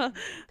sex, Hannah?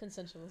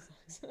 Consensual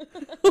sex.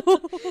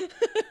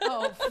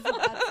 Oh,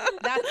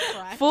 that's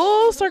fresh.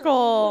 Full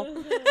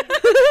circle.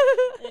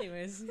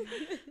 Anyways.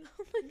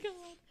 Oh my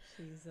god.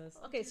 Jesus.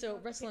 Okay, so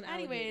wrestle an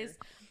alligator. Anyways,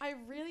 I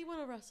really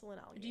want to wrestle an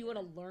alligator. Do you want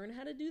to learn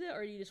how to do that,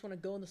 or do you just want to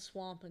go in the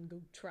swamp and go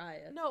try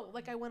it? No,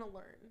 like I want to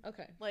learn.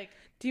 Okay. Like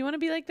Do you want to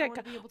be like I that want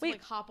guy? to be able to Wait,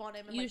 like hop on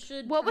him. And, You like,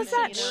 should. what was turn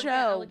that it, you know? show?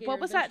 Alligator What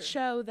was that Adventure.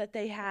 show that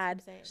they That's what had? I'm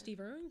saying. Steve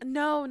Irwin?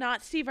 No,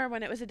 not Steve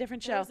Irwin. It was a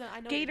different What show. is it? I know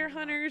what you're Gator talking about.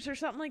 Hunters or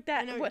something like I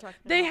that. know what you're talking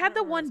They about. I had the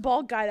don't remember what one it's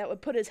bald guy that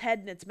would put his head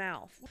in its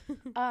mouth.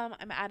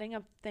 I'm adding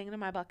a thing to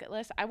my bucket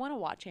list. I want to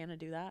watch Hannah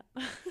do that.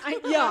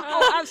 Yeah.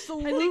 Oh,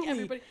 absolutely. I think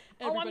everybody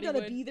I'm would.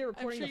 gonna be there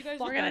recording sure the you guys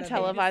fuck We're are gonna out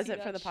of it. televise see it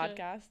for that the shit.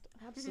 podcast.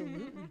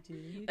 Absolutely,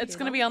 dude. It's Okay.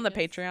 gonna be on the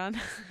Yes. Patreon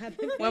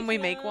when we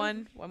make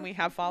one, when we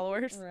have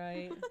followers.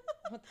 Right. What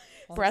the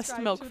fuck? Breast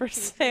Subscribe milk to for the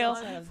sale.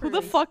 Patreon. Who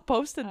the fuck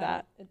posted Uh,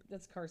 that?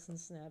 That's Carson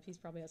Snap. He's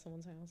probably at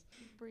someone's house.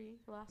 Bree,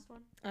 the last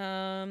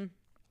one.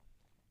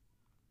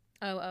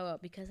 Oh,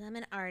 because I'm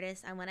an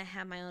artist, I want to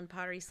have my own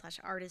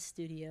pottery/artist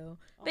studio.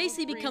 Oh,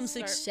 Basically Bree, become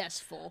start-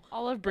 successful.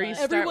 All of Bree's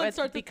But start Everyone with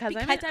starts with because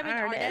I'm an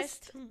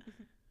artist.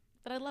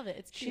 But I love it.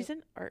 It's cute. She's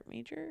an art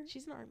major.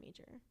 She's an art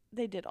major.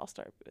 They did all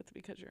start with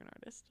because you're an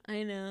artist.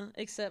 I know,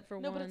 except for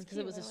No, but one, it's because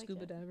it cute. was a I like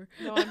scuba it. diver.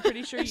 No, I'm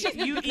pretty sure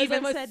you Because even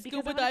I'm a said because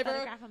scuba I'm a diver.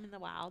 photograph him in the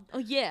wild. Oh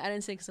yeah, I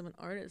didn't say because I'm an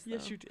artist.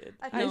 Yes, though. you did.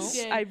 I I think s-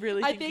 you did. I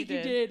really I think think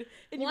you did.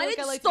 And Well, you I were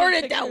didn't like, start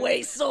take it that pictures.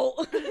 way, so.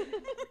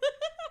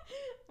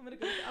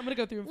 I'm gonna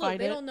go through and Look, find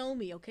they it. don't know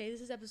me, okay?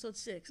 This is episode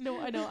 6. No,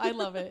 I know. I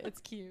love it. It's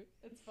cute.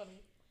 It's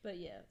funny. But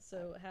yeah,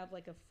 so have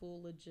like a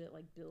full legit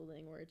like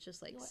building where it's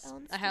just like Your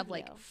own I have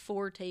like studio.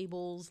 4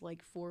 tables,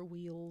 like 4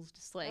 wheels,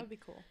 just That like would be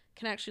cool.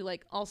 can actually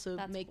like also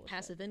That's make cool shit.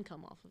 passive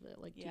income off of it,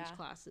 like Yeah. teach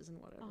classes and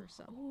whatever.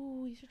 So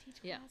Oh, you should teach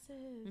Yeah.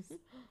 classes. Mhm.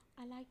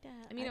 I like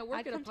that. I mean, I work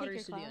I'd at a come take pottery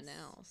your studio class.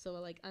 now, so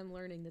like I'm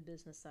learning the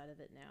business side of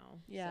it now.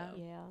 Yeah. so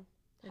Yeah.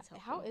 it's How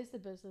helpful. is the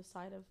business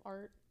side of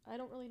art? I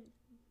don't really know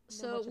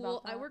So, much well,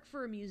 about I that. work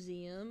for a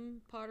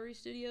museum pottery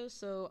studio,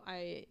 so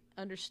I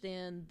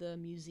understand the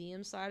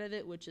museum side of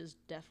it, which is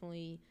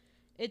definitely,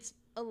 it's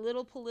a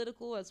little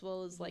political as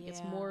well as like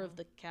it's more of Yeah.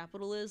 the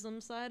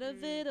capitalism side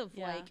of it, of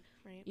yeah. like,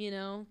 Right. you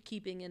know,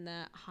 keeping in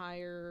that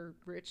higher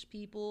rich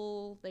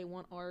people, they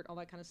want art, all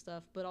that kind of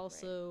stuff, but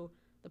also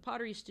the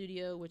pottery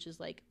studio, which is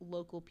like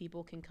local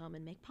people can come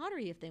and make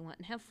pottery if they want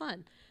and have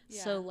fun.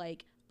 So Yeah.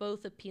 like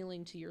both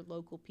appealing to your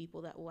local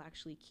people that will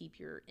actually keep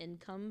your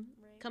income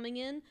Right. coming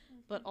in,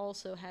 but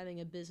also having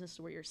a business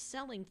where you're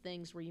selling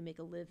things where you make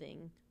a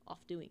living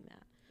off doing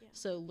that. Yeah.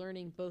 So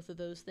learning both of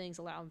those things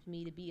allows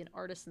me to be an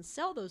artist and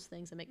sell those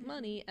things and make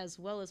money, as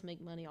well as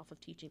make money off of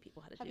teaching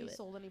people how to Have do you it.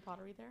 sold any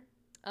pottery there?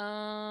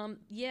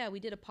 Yeah, we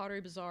did a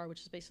pottery bazaar,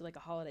 which is basically like a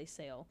holiday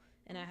sale,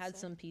 and I Oh, had sick.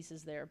 some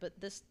pieces there. But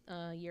this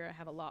year I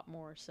have a lot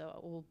more,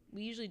 so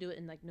we usually do it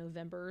in like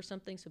November or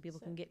something, so people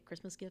can Sick. get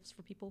Christmas gifts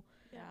for people.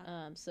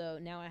 Yeah. So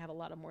now I have a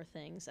lot of more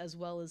things, as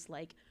well as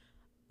like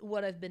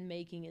what I've been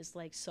making is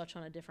like such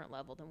on a different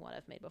level than what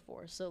I've made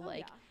before. So Oh,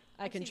 like yeah.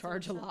 I I've can seen some of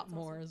charge a your stuff. lot It's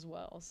more awesome. as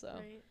well. So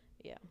Right.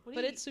 yeah, What do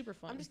but you- it's super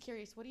fun. I'm just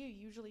curious. What do you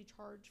usually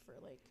charge for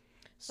like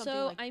something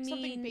So like I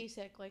something mean,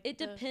 basic like it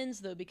the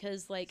depends though,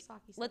 because like sake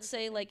set let's or say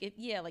something? like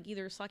if like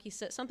either sake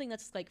set, something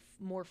that's like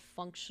more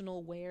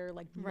functional wear,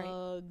 like Right.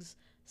 mugs,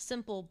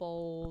 simple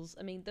bowls.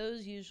 I mean,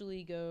 those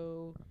usually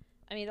go.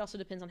 I mean, it also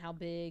depends on how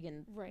big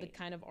and the Right.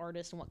 kind of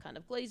artist and what kind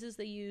of glazes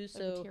they use. the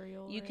So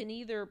material. you right? can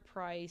either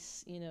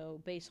price, you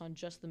know, based on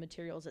just the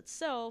materials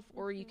itself,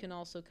 or you can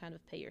also kind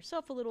of pay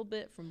yourself a little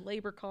bit from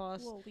labor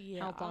costs. Well,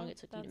 yeah, long it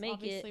took you to that's make it.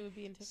 obviously would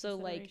be into So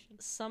like consideration.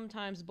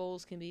 sometimes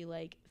bowls can be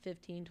like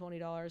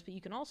 $15-$20, but you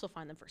can also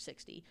find them for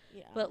 60.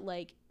 Yeah. But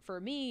like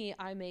for me,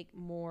 I make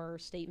more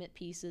statement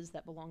pieces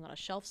that belong on a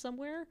shelf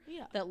somewhere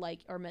yeah. that like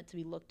are meant to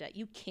be looked at.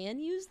 You can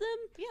use them,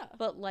 Yeah.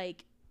 but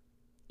like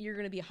you're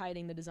going to be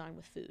hiding the design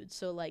with food.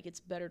 So like it's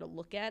better to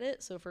look at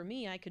it. So for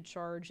me, I could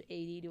charge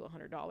 $80 to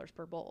 $100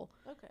 per bowl,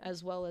 Okay.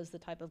 as well as the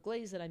type of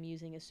glaze that I'm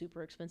using is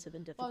super expensive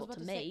and Well, I was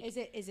difficult to about make.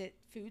 say, is it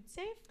food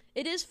safe?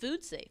 It is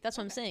food safe. That's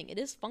what I'm Okay. saying. It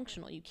is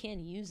functional. You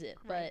can use it,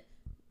 Right.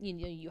 but you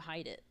know you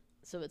hide it.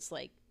 So it's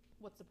like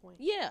What's the point?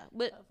 yeah,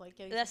 but Of like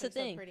getting that's the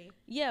something thing. So pretty.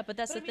 yeah, but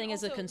that's But the I thing mean,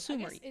 as a also, I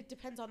consumer. guess it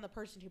depends on the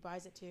person who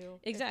buys it too. If they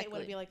want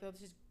Exactly. to be like, oh,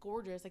 this is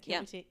gorgeous. I Yeah.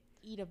 can't wait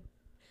to eat a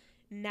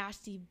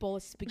nasty bowl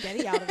of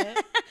spaghetti out of it.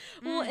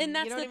 Well, and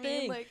that's you know the what I mean?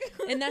 thing. Like,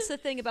 And that's the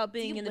thing about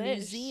being in the Delish.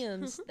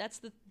 museums. That's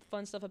the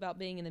fun stuff about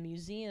being in the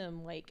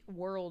museum like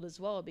world as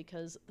well,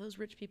 because those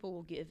rich people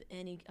will give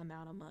any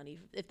amount of money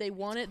if they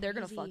want it. They're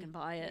gonna crazy. fucking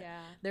buy it.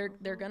 Yeah.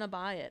 They're gonna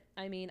buy it.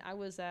 I mean, I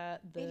was at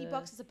the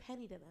 $80 is a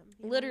penny to them. you know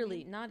what I literally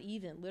mean? not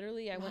even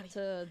literally. I Not went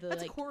to the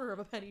That's like a quarter of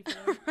a penny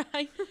for them.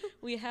 right.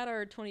 We had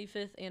our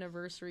 25th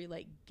anniversary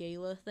like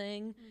gala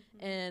thing,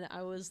 Mm-hmm. and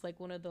I was like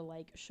one of the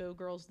like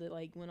showgirls that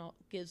like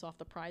gives off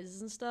the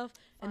prizes and stuff,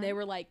 and they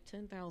were like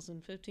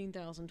 10,000,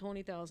 15,000,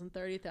 20,000,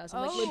 30,000.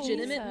 Like Oh,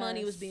 legitimate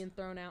money was Jesus. being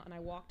thrown out, and I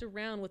walked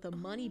around with a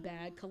money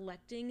bag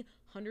collecting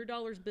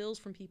 $100 bills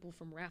from people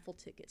from raffle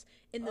tickets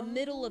in the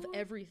middle of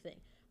everything.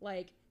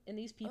 Like, and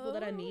these people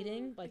that I'm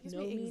meeting like gives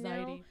know me me now.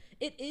 anxiety.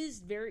 It is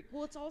very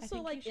well. It's I also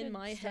think like you in should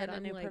my start head, a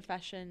I'm new like,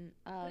 profession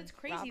of But it's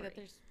crazy robbery. that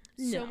there's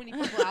No. so many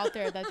people out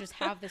there that just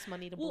have this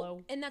money to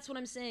blow. and that's what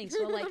I'm saying.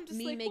 So like I'm just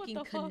me like, what making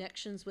the fuck?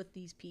 connections with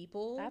these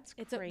people, That's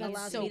It's a- crazy. that's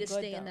allows so me to good,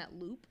 stay in though. that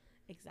loop.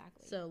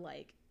 Exactly. So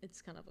like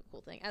it's kind of a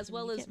cool thing, as Can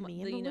well you as get me in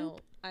the, the you know,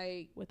 loop?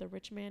 I with a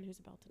rich man who's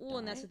about to die. well,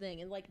 and that's the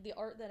thing, and like the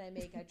art that I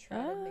make, I try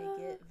to make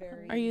it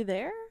very. Are you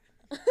there?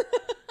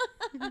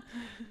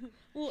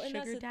 Well, and Sugar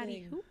that's the daddy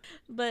thing. who?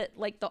 But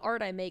like the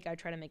art I make, I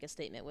try to make a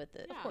statement with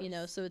it. Yeah. You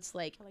know, so it's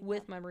like, I like with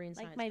that. my marine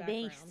Like science my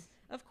background. vase.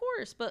 Of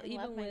course, but I even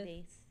love my with,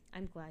 vase.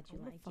 I'm glad I you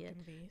want a like fucking it.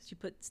 vase. Did you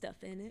put stuff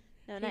in it?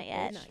 No, not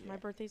yet. Not My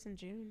yet. birthday's in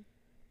June.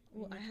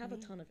 Well, What I do you have a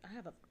make ton of.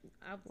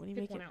 I'll What do you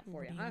pick make one it- out for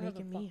what you. are you I have a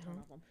making fuck me, ton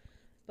huh? of them.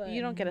 But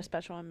You don't get a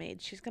special one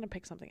made. She's gonna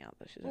pick something out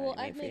that she's well,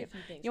 already I've made for made you. a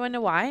few things. You want to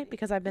know why?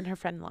 Because I've been her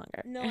friend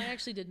longer. No, I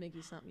actually did make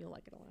you something. You'll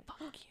like it a lot.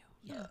 Fuck you.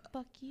 Yeah,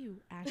 fuck you,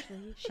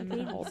 Ashley. She I'm made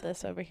gonna me hold something.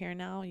 this over here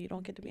now. You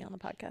don't get to be on the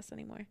podcast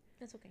anymore.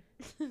 That's okay.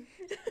 Your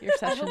I hope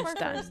session's our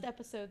done. first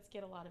episodes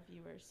get a lot of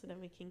viewers, so then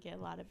we can get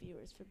a lot of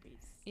viewers for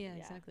Bree's. Yeah,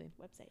 exactly.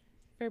 Website.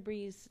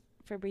 Febreze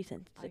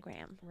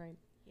Instagram. Right.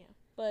 Yeah.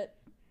 But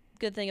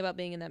good thing about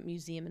being in that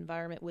museum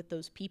environment with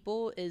those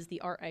people is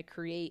the art I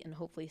create and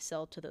hopefully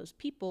sell to those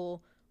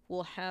people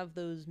will have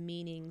those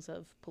meanings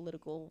of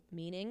political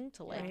meaning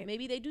to like Right.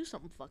 maybe they do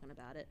something fucking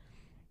about it.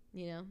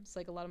 You know, it's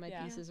like a lot of my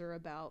Yeah. pieces are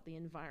about the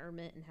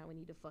environment and how we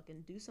need to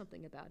fucking do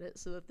something about it.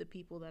 So if the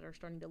people that are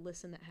starting to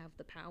listen that have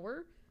the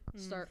power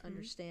start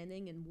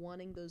understanding and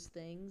wanting those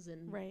things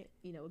and Right.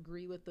 you know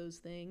agree with those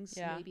things,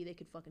 Yeah. maybe they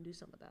could fucking do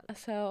something about it.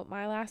 So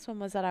my last one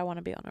was that I want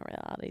to be on a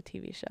reality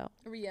TV show.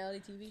 A reality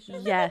TV show.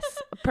 Yes,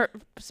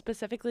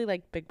 specifically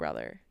like Big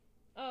Brother.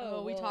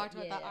 Oh, we well, talked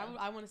about that. yeah.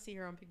 I want to see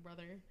her on Big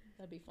Brother.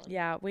 That'd be fun.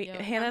 Yeah, Yeah,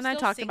 Hannah I'm and I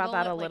still talked about single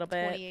that a at, little like,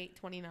 bit. 28,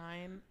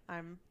 29.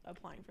 I'm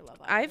applying for Love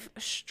Island.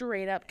 I've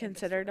straight up End of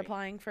considered story.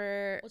 applying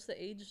for What's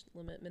the age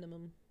limit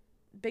minimum?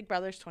 Big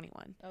Brother's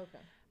 21. Okay.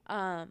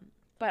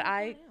 But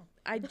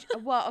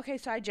well, okay,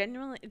 so I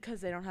genuinely,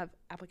 because they don't have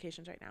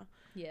applications right now.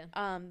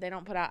 Yeah. They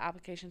don't put out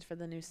applications for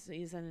the new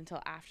season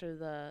until after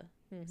the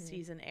Mhm.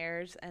 season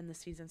airs, and the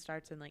season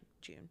starts in like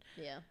June.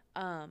 Yeah.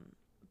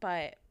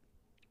 But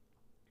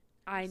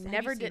I Have you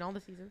never seen did. all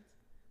the seasons.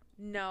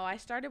 No, I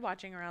started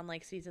watching around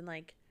like season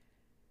like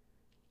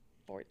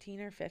 14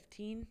 or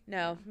 15.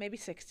 No, maybe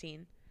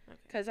 16. Okay.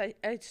 Because I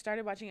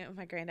started watching it with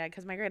my granddad,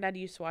 because my granddad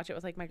used to watch it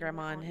with like my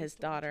grandma and aunt his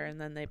used to watch daughter, it.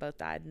 and then they both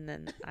died, and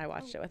then I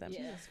watched it with him.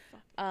 Yeah. Jesus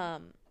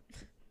fuck.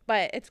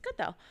 But it's good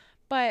though.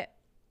 But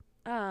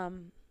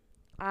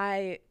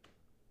I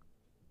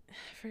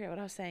forget what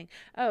I was saying.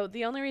 Oh,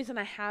 the only reason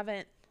I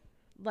haven't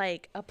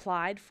like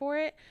applied for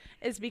it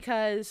is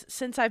because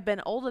since I've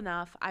been old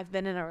enough, I've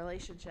been in a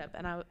relationship,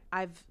 and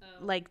I've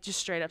like just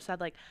straight up said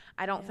like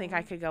I don't think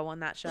I could go on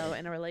that show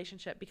in a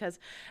relationship, because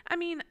I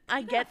mean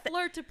I get that.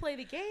 flirt to play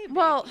the game.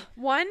 Well, baby.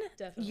 one,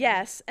 Definitely.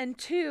 yes, and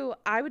two,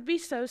 I would be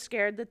so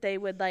scared that they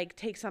would like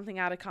take something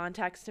out of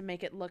context to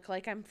make it look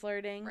like I'm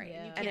flirting, Right,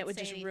 Yeah. you and can't it would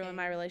say just ruin anything.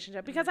 my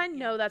relationship, because I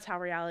know that's how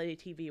reality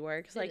TV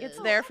works. It Like it's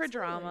is. there for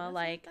Absolutely. drama, That's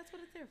like, that's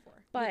what it's there for.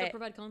 You have to but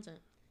provide content.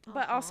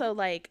 but also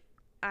like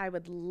I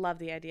would love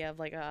the idea of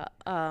like a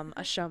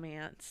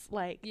showmance,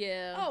 like.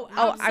 Yeah. Oh,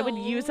 I would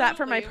use that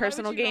for my absolutely. Why would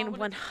personal you gain not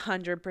wanna-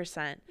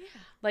 100%. Yeah.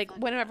 Like,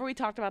 fuck whenever we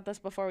talked about this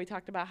before, we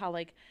talked about how,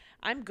 like,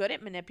 I'm good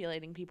at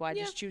manipulating people. I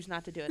Yeah. just choose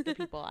not to do it to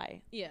people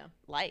I Yeah.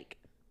 like.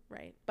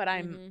 Right. But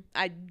Mhm.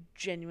 I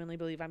genuinely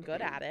believe I'm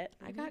good at it.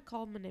 I got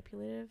called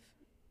manipulative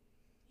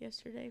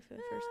yesterday for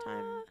the first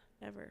time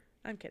ever.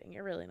 I'm kidding.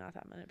 You're really not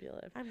that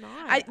manipulative. I'm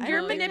not. You're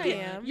don't think I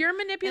manipulative. You're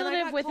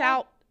manipulative got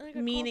without And I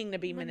got meaning called to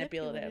be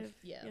manipulative.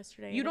 Yeah.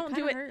 Yesterday. You and don't it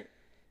do kinda it- hurt.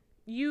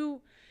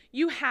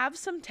 You have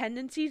some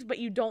tendencies, but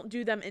you don't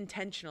do them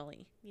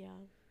intentionally. Yeah.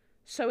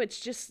 So it's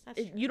just That's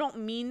true. you don't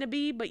mean to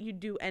be, but you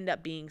do end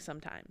up being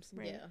sometimes.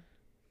 Right. Yeah.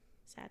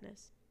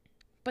 Sadness.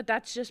 But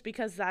that's just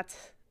because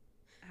that's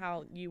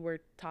how you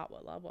were taught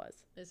what love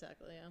was.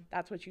 Exactly. Yeah.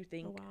 That's what you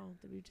think. Oh wow.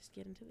 Did we just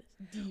get into this?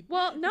 Deep.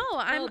 Well, no,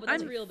 I'm But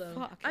that's I'm real though.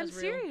 fuck. I'm That's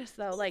real. serious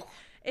though. Like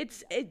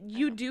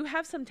you do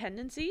have some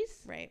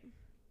tendencies, Right.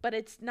 but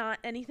it's not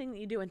anything that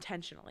you do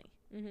intentionally.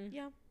 Mm-hmm.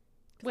 Yeah.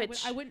 'Cause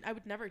Which I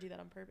would never do that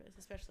on purpose,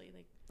 especially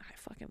like I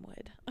fucking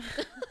would.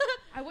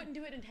 I wouldn't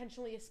do it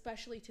intentionally,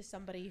 especially to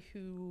somebody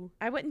who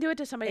I wouldn't do it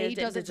to somebody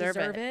that doesn't didn't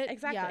deserve it. Exactly.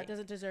 Exactly. Yeah,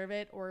 doesn't deserve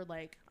it, or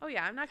like Oh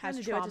yeah, I'm not going has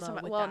to do it to trauma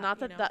somebody. with Well, that,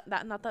 not you that,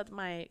 know? not that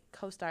my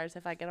co-stars,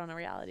 if I get on a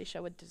reality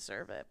show, would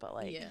deserve it, but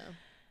like, Yeah.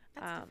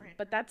 that's different.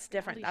 but that's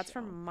different. Reality That's for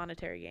show.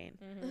 monetary gain.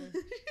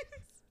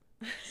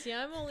 Mm-hmm. See,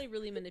 I'm only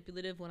really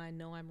manipulative when I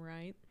know I'm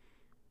right.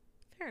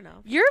 Fair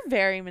enough. You're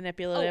very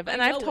manipulative, I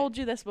and I've know told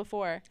you this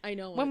before. I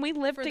know. When we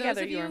lived For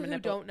together, those of you you were who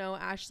manipulative. don't know,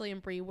 Ashley and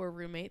Bre were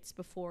roommates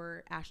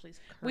before Ashley's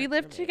current We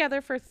lived roommate.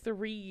 together for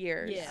 3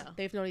 years. Yeah.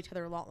 They've known each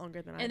other a lot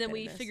longer than I. and then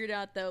we figured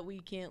out that we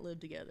can't live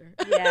together.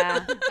 Yeah.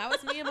 that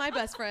was me and my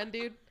best friend,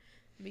 dude.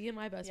 Me and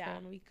my best Yeah.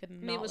 friend, we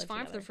couldn't. I mean, it was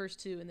fine for the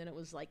first 2, and then it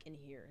was like in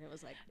here, and it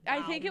was like.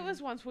 I think it wow.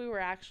 was once we were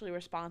actually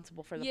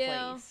responsible for the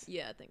Yeah. place.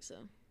 Yeah, I think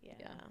so. Yeah.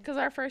 Because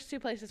our first 2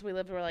 places we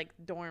lived were like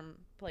dorm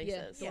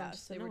places. Yeah. Dorms.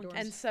 So They no were one dorms.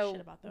 gives And so,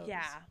 shit about those.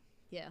 yeah,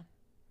 Yeah.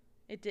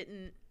 it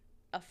didn't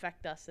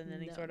affect us in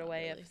any No, sort of not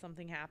way really. if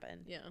something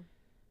happened. Yeah.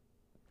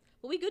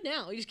 Well, we good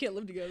now. We just can't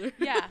live together.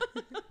 Yeah.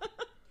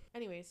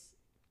 Anyways,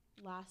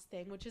 last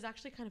thing, which is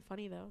actually kind of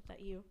funny though, that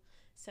you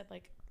said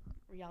like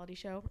reality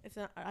show. It's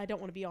not. I don't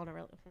want to be on a. I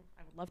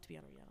would love to be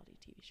on a reality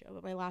TV show,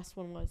 but my last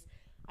one was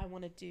I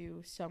want to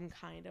do some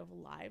kind of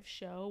live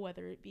show,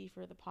 whether it be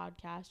for the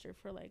podcast or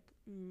for like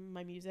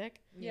my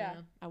music. Yeah.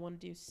 I want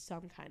to do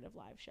some kind of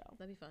live show.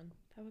 That'd be fun.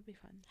 That would be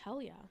fun.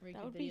 Hell yeah, Or you that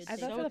can would be. videotape I'd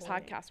so vote for the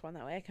exciting. podcast one.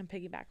 That way I can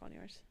piggyback on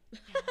yours.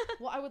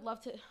 Well, I would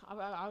love to.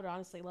 I would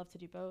honestly love to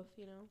do both.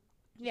 You know.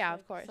 Just, Yeah, like,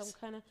 of course. Some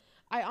kind of.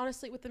 I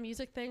honestly, with the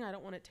music thing, I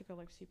don't want it to go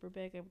like super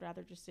big. I would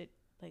rather just it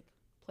like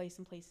play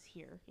some places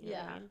here. You know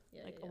what I Yeah. mean?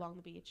 Yeah, Like yeah. along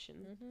the beach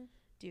and Mm-hmm.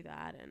 do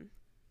that, and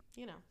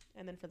you know,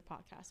 and then for the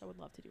podcast, I would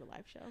love to do a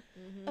live show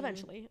Mm-hmm.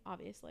 eventually,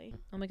 obviously.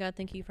 Oh my God,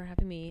 thank you for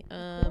having me.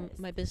 course.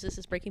 My business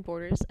is Breaking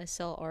Borders. I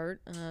sell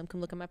art. Come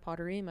look at my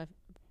pottery, my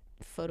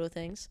photo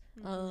things.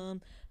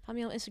 Mhm. Find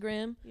me on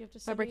Instagram. You have to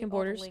send Breaking me all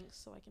the Borders. links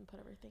so I can put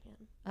everything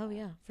in. Oh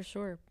yeah, for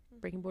sure. Mhm.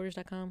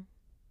 BreakingBorders.com.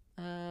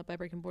 By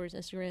Breaking Borders,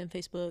 Instagram,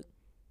 Facebook.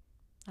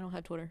 I don't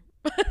have Twitter.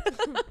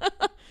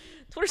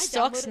 Twitter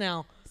sucks downloaded-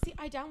 now. See,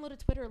 I downloaded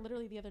Twitter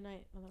literally the other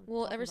night. when I was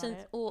Well, talking ever about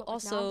since- it, well, but, like, now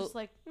also- I'm just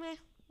like, meh.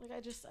 Like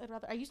I'd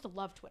rather. I used to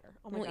love Twitter.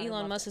 Oh my Well, God, I Elon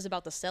loved Musk it. is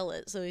about to sell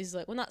it, so he's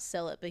like, well, not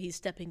sell it, but he's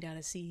stepping down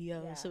as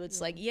CEO. Yeah. So it's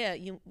Yeah. like,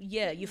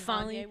 you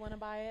finally. Kanye want to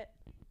buy it?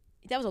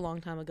 That was a long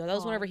time ago. That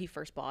was Aw. whenever he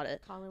first bought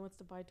it. Kanye wants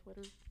to buy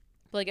Twitter.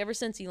 But like ever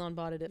since Elon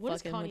bought it, it What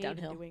is fucking Kanye went even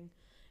downhill. doing?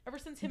 Ever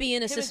since him Being a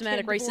him and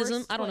systematic Kim racism?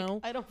 divorced, I don't like, know.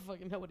 I don't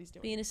fucking know what he's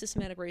doing. Being a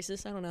systematic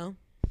racist, I don't know.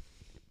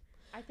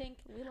 I think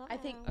We love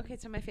okay,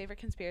 so my favorite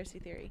conspiracy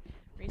theory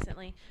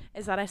recently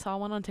is that I saw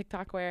one on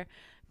TikTok where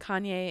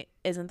Kanye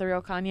isn't the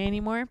real Kanye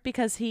anymore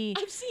because he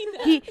I've seen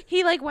that.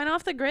 he like went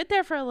off the grid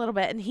there for a little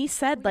bit, and he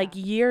said Oh, like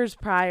yeah. years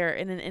prior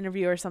in an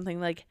interview or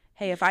something like,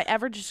 hey, if I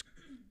ever just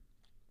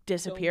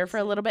disappear for a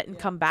listen, little bit and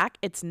yeah. come back,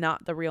 it's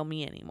not the real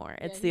me anymore.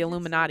 Yeah, It's he the did say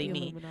Illuminati The me.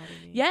 Illuminati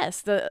me.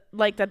 Yes, the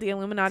like that the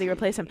Illuminati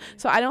replaced him.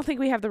 So I don't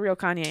think we have the real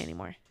Kanye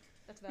anymore.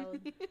 That's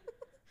valid.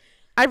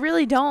 I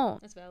really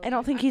don't. That's valid. I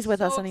don't think I'm he's with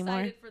so us anymore.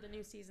 excited for the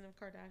new season of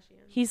Kardashian.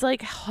 He's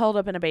like held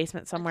up in a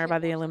basement somewhere can't by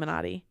the watch that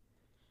Illuminati.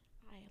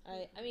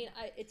 I mean,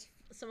 it's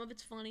some of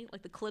it's funny.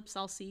 Like the clips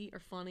I'll see are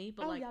funny,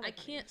 but Oh, like yeah, I they're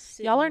funny. can't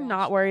sit. Y'all are and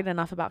not watch worried that.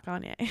 enough about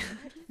Kanye.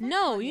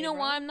 No, Kanye, you know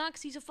bro. why I'm not?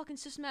 Because he's a fucking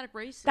systematic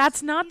racist.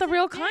 That's not the He's a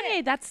real dick.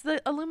 Kanye. That's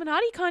the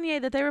Illuminati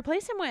Kanye that they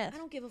replace him with. I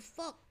don't give a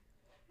fuck.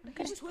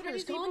 Okay. His Twitter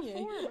is Crazy Kanye.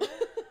 before, bro.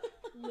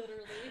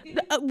 Literally.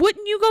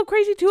 Wouldn't you go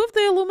crazy too if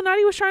the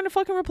Illuminati was trying to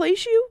fucking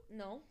replace you?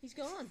 No, he's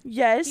gone.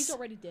 Yes. He's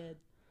already dead.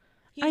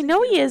 He I isn't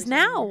know here he to is replace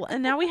now. him.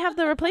 And now we have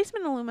the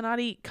replacement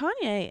Illuminati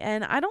Kanye.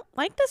 And I don't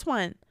like this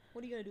one.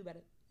 What are you gonna do about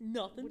it?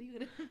 Nothing. What are you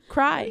gonna?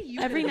 Cry What are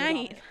you every gonna do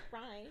night.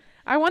 about Cry.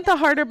 I want the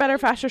harder, better,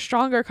 faster,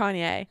 stronger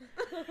Kanye.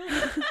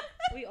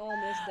 We all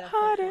miss that.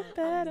 Harder, fucking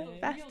better, Kanye.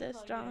 faster, Kanye.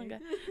 stronger.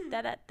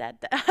 Da da da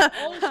da.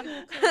 Old school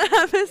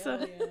I Kanye. miss Oh,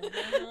 him.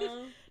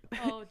 yeah.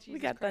 Oh Jesus We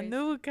got Christ. the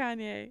new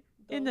Kanye.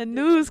 In the Don't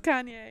news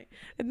Kanye.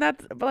 And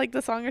that's like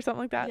the song or something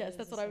like that. Yes,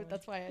 that's what I.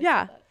 That's why I.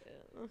 Yeah. Said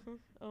that.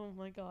 Oh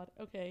my God.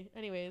 Okay.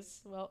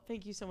 Anyways, well,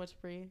 thank you so much,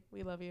 Bre.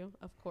 We love you,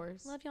 of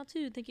course. Love y'all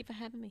too. Thank you for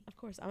having me. Of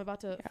course. I'm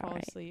about to fall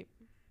alright. asleep.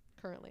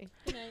 Currently,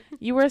 Good night.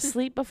 You were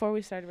asleep before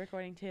we started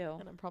recording too.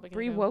 and I'm probably gonna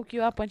Bree go woke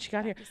you up when she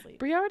got here. back to sleep.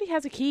 Bree already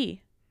has a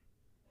key.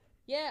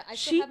 Yeah, I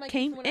She still have my key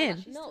came from when I in.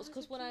 left. No, it's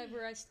because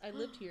whenever I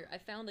lived here, I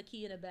found a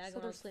key in a bag So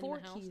when I was there's cleaning 4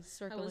 my house. keys I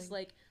circling. was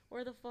like,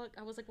 where the fuck?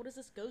 I was like, what does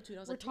this go to? And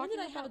I was We're like, when did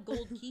I talking have a about-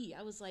 gold key?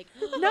 I was like,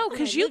 No, when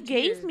because I you lived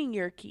gave here. me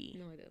your key.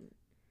 No, I didn't.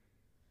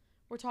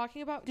 We're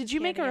talking about. Did just you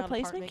make a handing out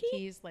replacement apartment key?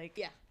 Keys, like.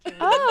 Yeah.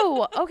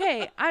 Oh,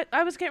 okay.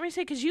 I was getting ready to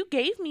say because you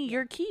gave me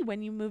your key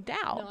when you moved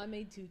out. No, I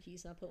made 2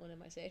 keys and I put one in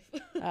my safe.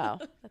 Oh.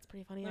 That's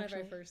pretty funny. Whenever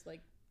Actually. I first like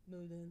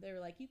moved in, they were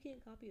like, you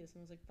can't copy this, and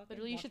I was like, fuck.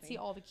 Literally, you should see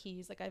all the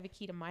keys. Like, I have a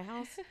key to my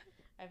house.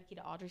 I have a key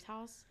to Audrey's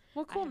house.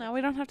 Well, I cool. have Now a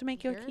we don't key have to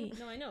make you a here. key.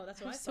 No, I know.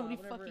 That's I what I have so thought.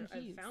 many Whenever fucking I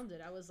keys. found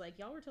it, I was like,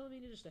 y'all were telling me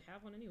to just to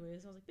have one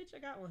anyways. I was like, bitch, I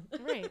got one.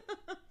 Right.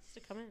 Just to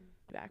come in.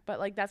 Back, but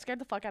like that scared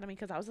the fuck out of me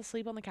because I was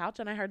asleep on the couch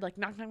and I heard like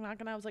knock knock knock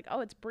and I was like, oh,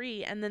 it's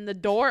Bree, and then the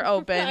door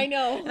opened. I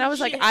know. And I was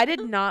like, Shit. I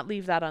did not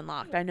leave that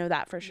unlocked. I know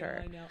that for sure.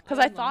 I know. Because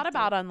I unlocked thought it.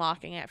 about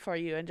unlocking it for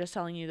you and just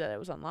telling you that it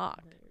was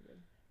unlocked. No, you're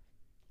good.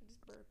 I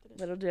just burped and it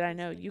Little did I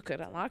know you could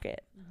unlock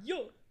it. Yo.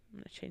 I'm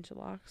gonna change the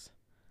locks.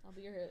 I'll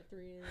be here at 3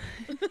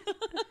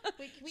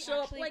 Wait, can we Show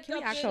up actually, like can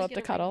we cupcakes. actually Show up get the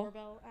a ring cuddle.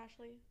 doorbell,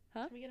 Ashley?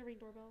 Huh? Can we get a ring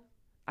doorbell?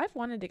 I've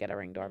wanted to get a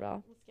ring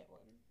doorbell. Let's get one.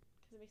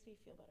 Because it makes me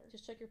feel better.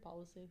 Just check your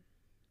policy.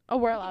 Oh,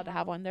 we're allowed to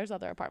have one. There's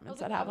other I apartments was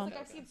that like, have them.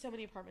 I've seen so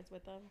many apartments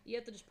with them. You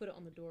have to just put it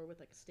on the door with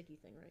like a sticky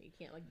thing, right? You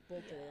can't like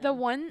bolt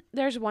it.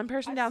 There's one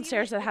person I've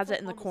downstairs seen that has it's,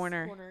 it in the on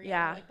corner. Yeah.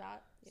 Yeah. Like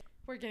that.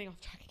 We're getting off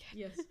track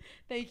again. Yes.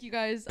 Thank you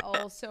guys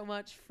all so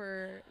much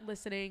for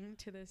listening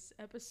to this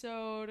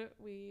episode.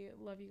 We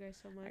love you guys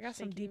so much. I got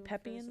some Thank deep you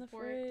peppy for in the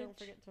support. fridge. Don't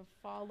forget to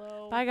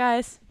follow. Bye,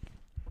 guys.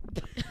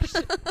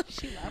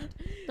 She left.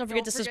 Don't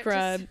forget to forget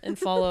subscribe and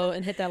follow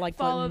and hit that like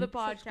Follow button. the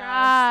podcast.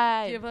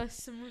 Subscribe. Give us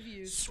some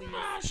reviews, please.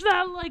 Smash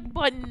that like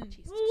button.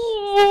 Jesus.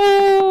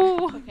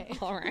 Ooh. Okay.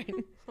 All right.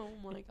 Oh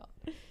my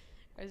god.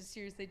 Guys,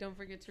 seriously, don't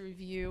forget to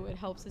review. It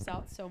helps us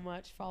out so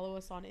much. Follow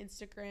us on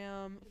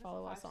Instagram.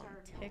 Follow us on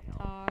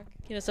TikTok.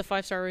 Give us a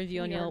 5-star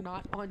review on We are Yelp.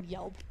 not on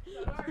Yelp.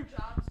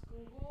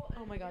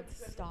 Oh my god,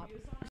 stop.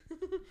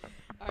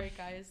 Alright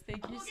guys,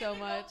 thank you so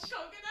much.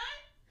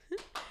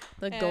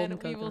 The And golden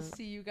we will coconut.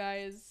 see you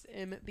guys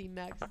in the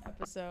next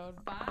episode.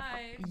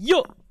 Bye.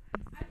 Yo.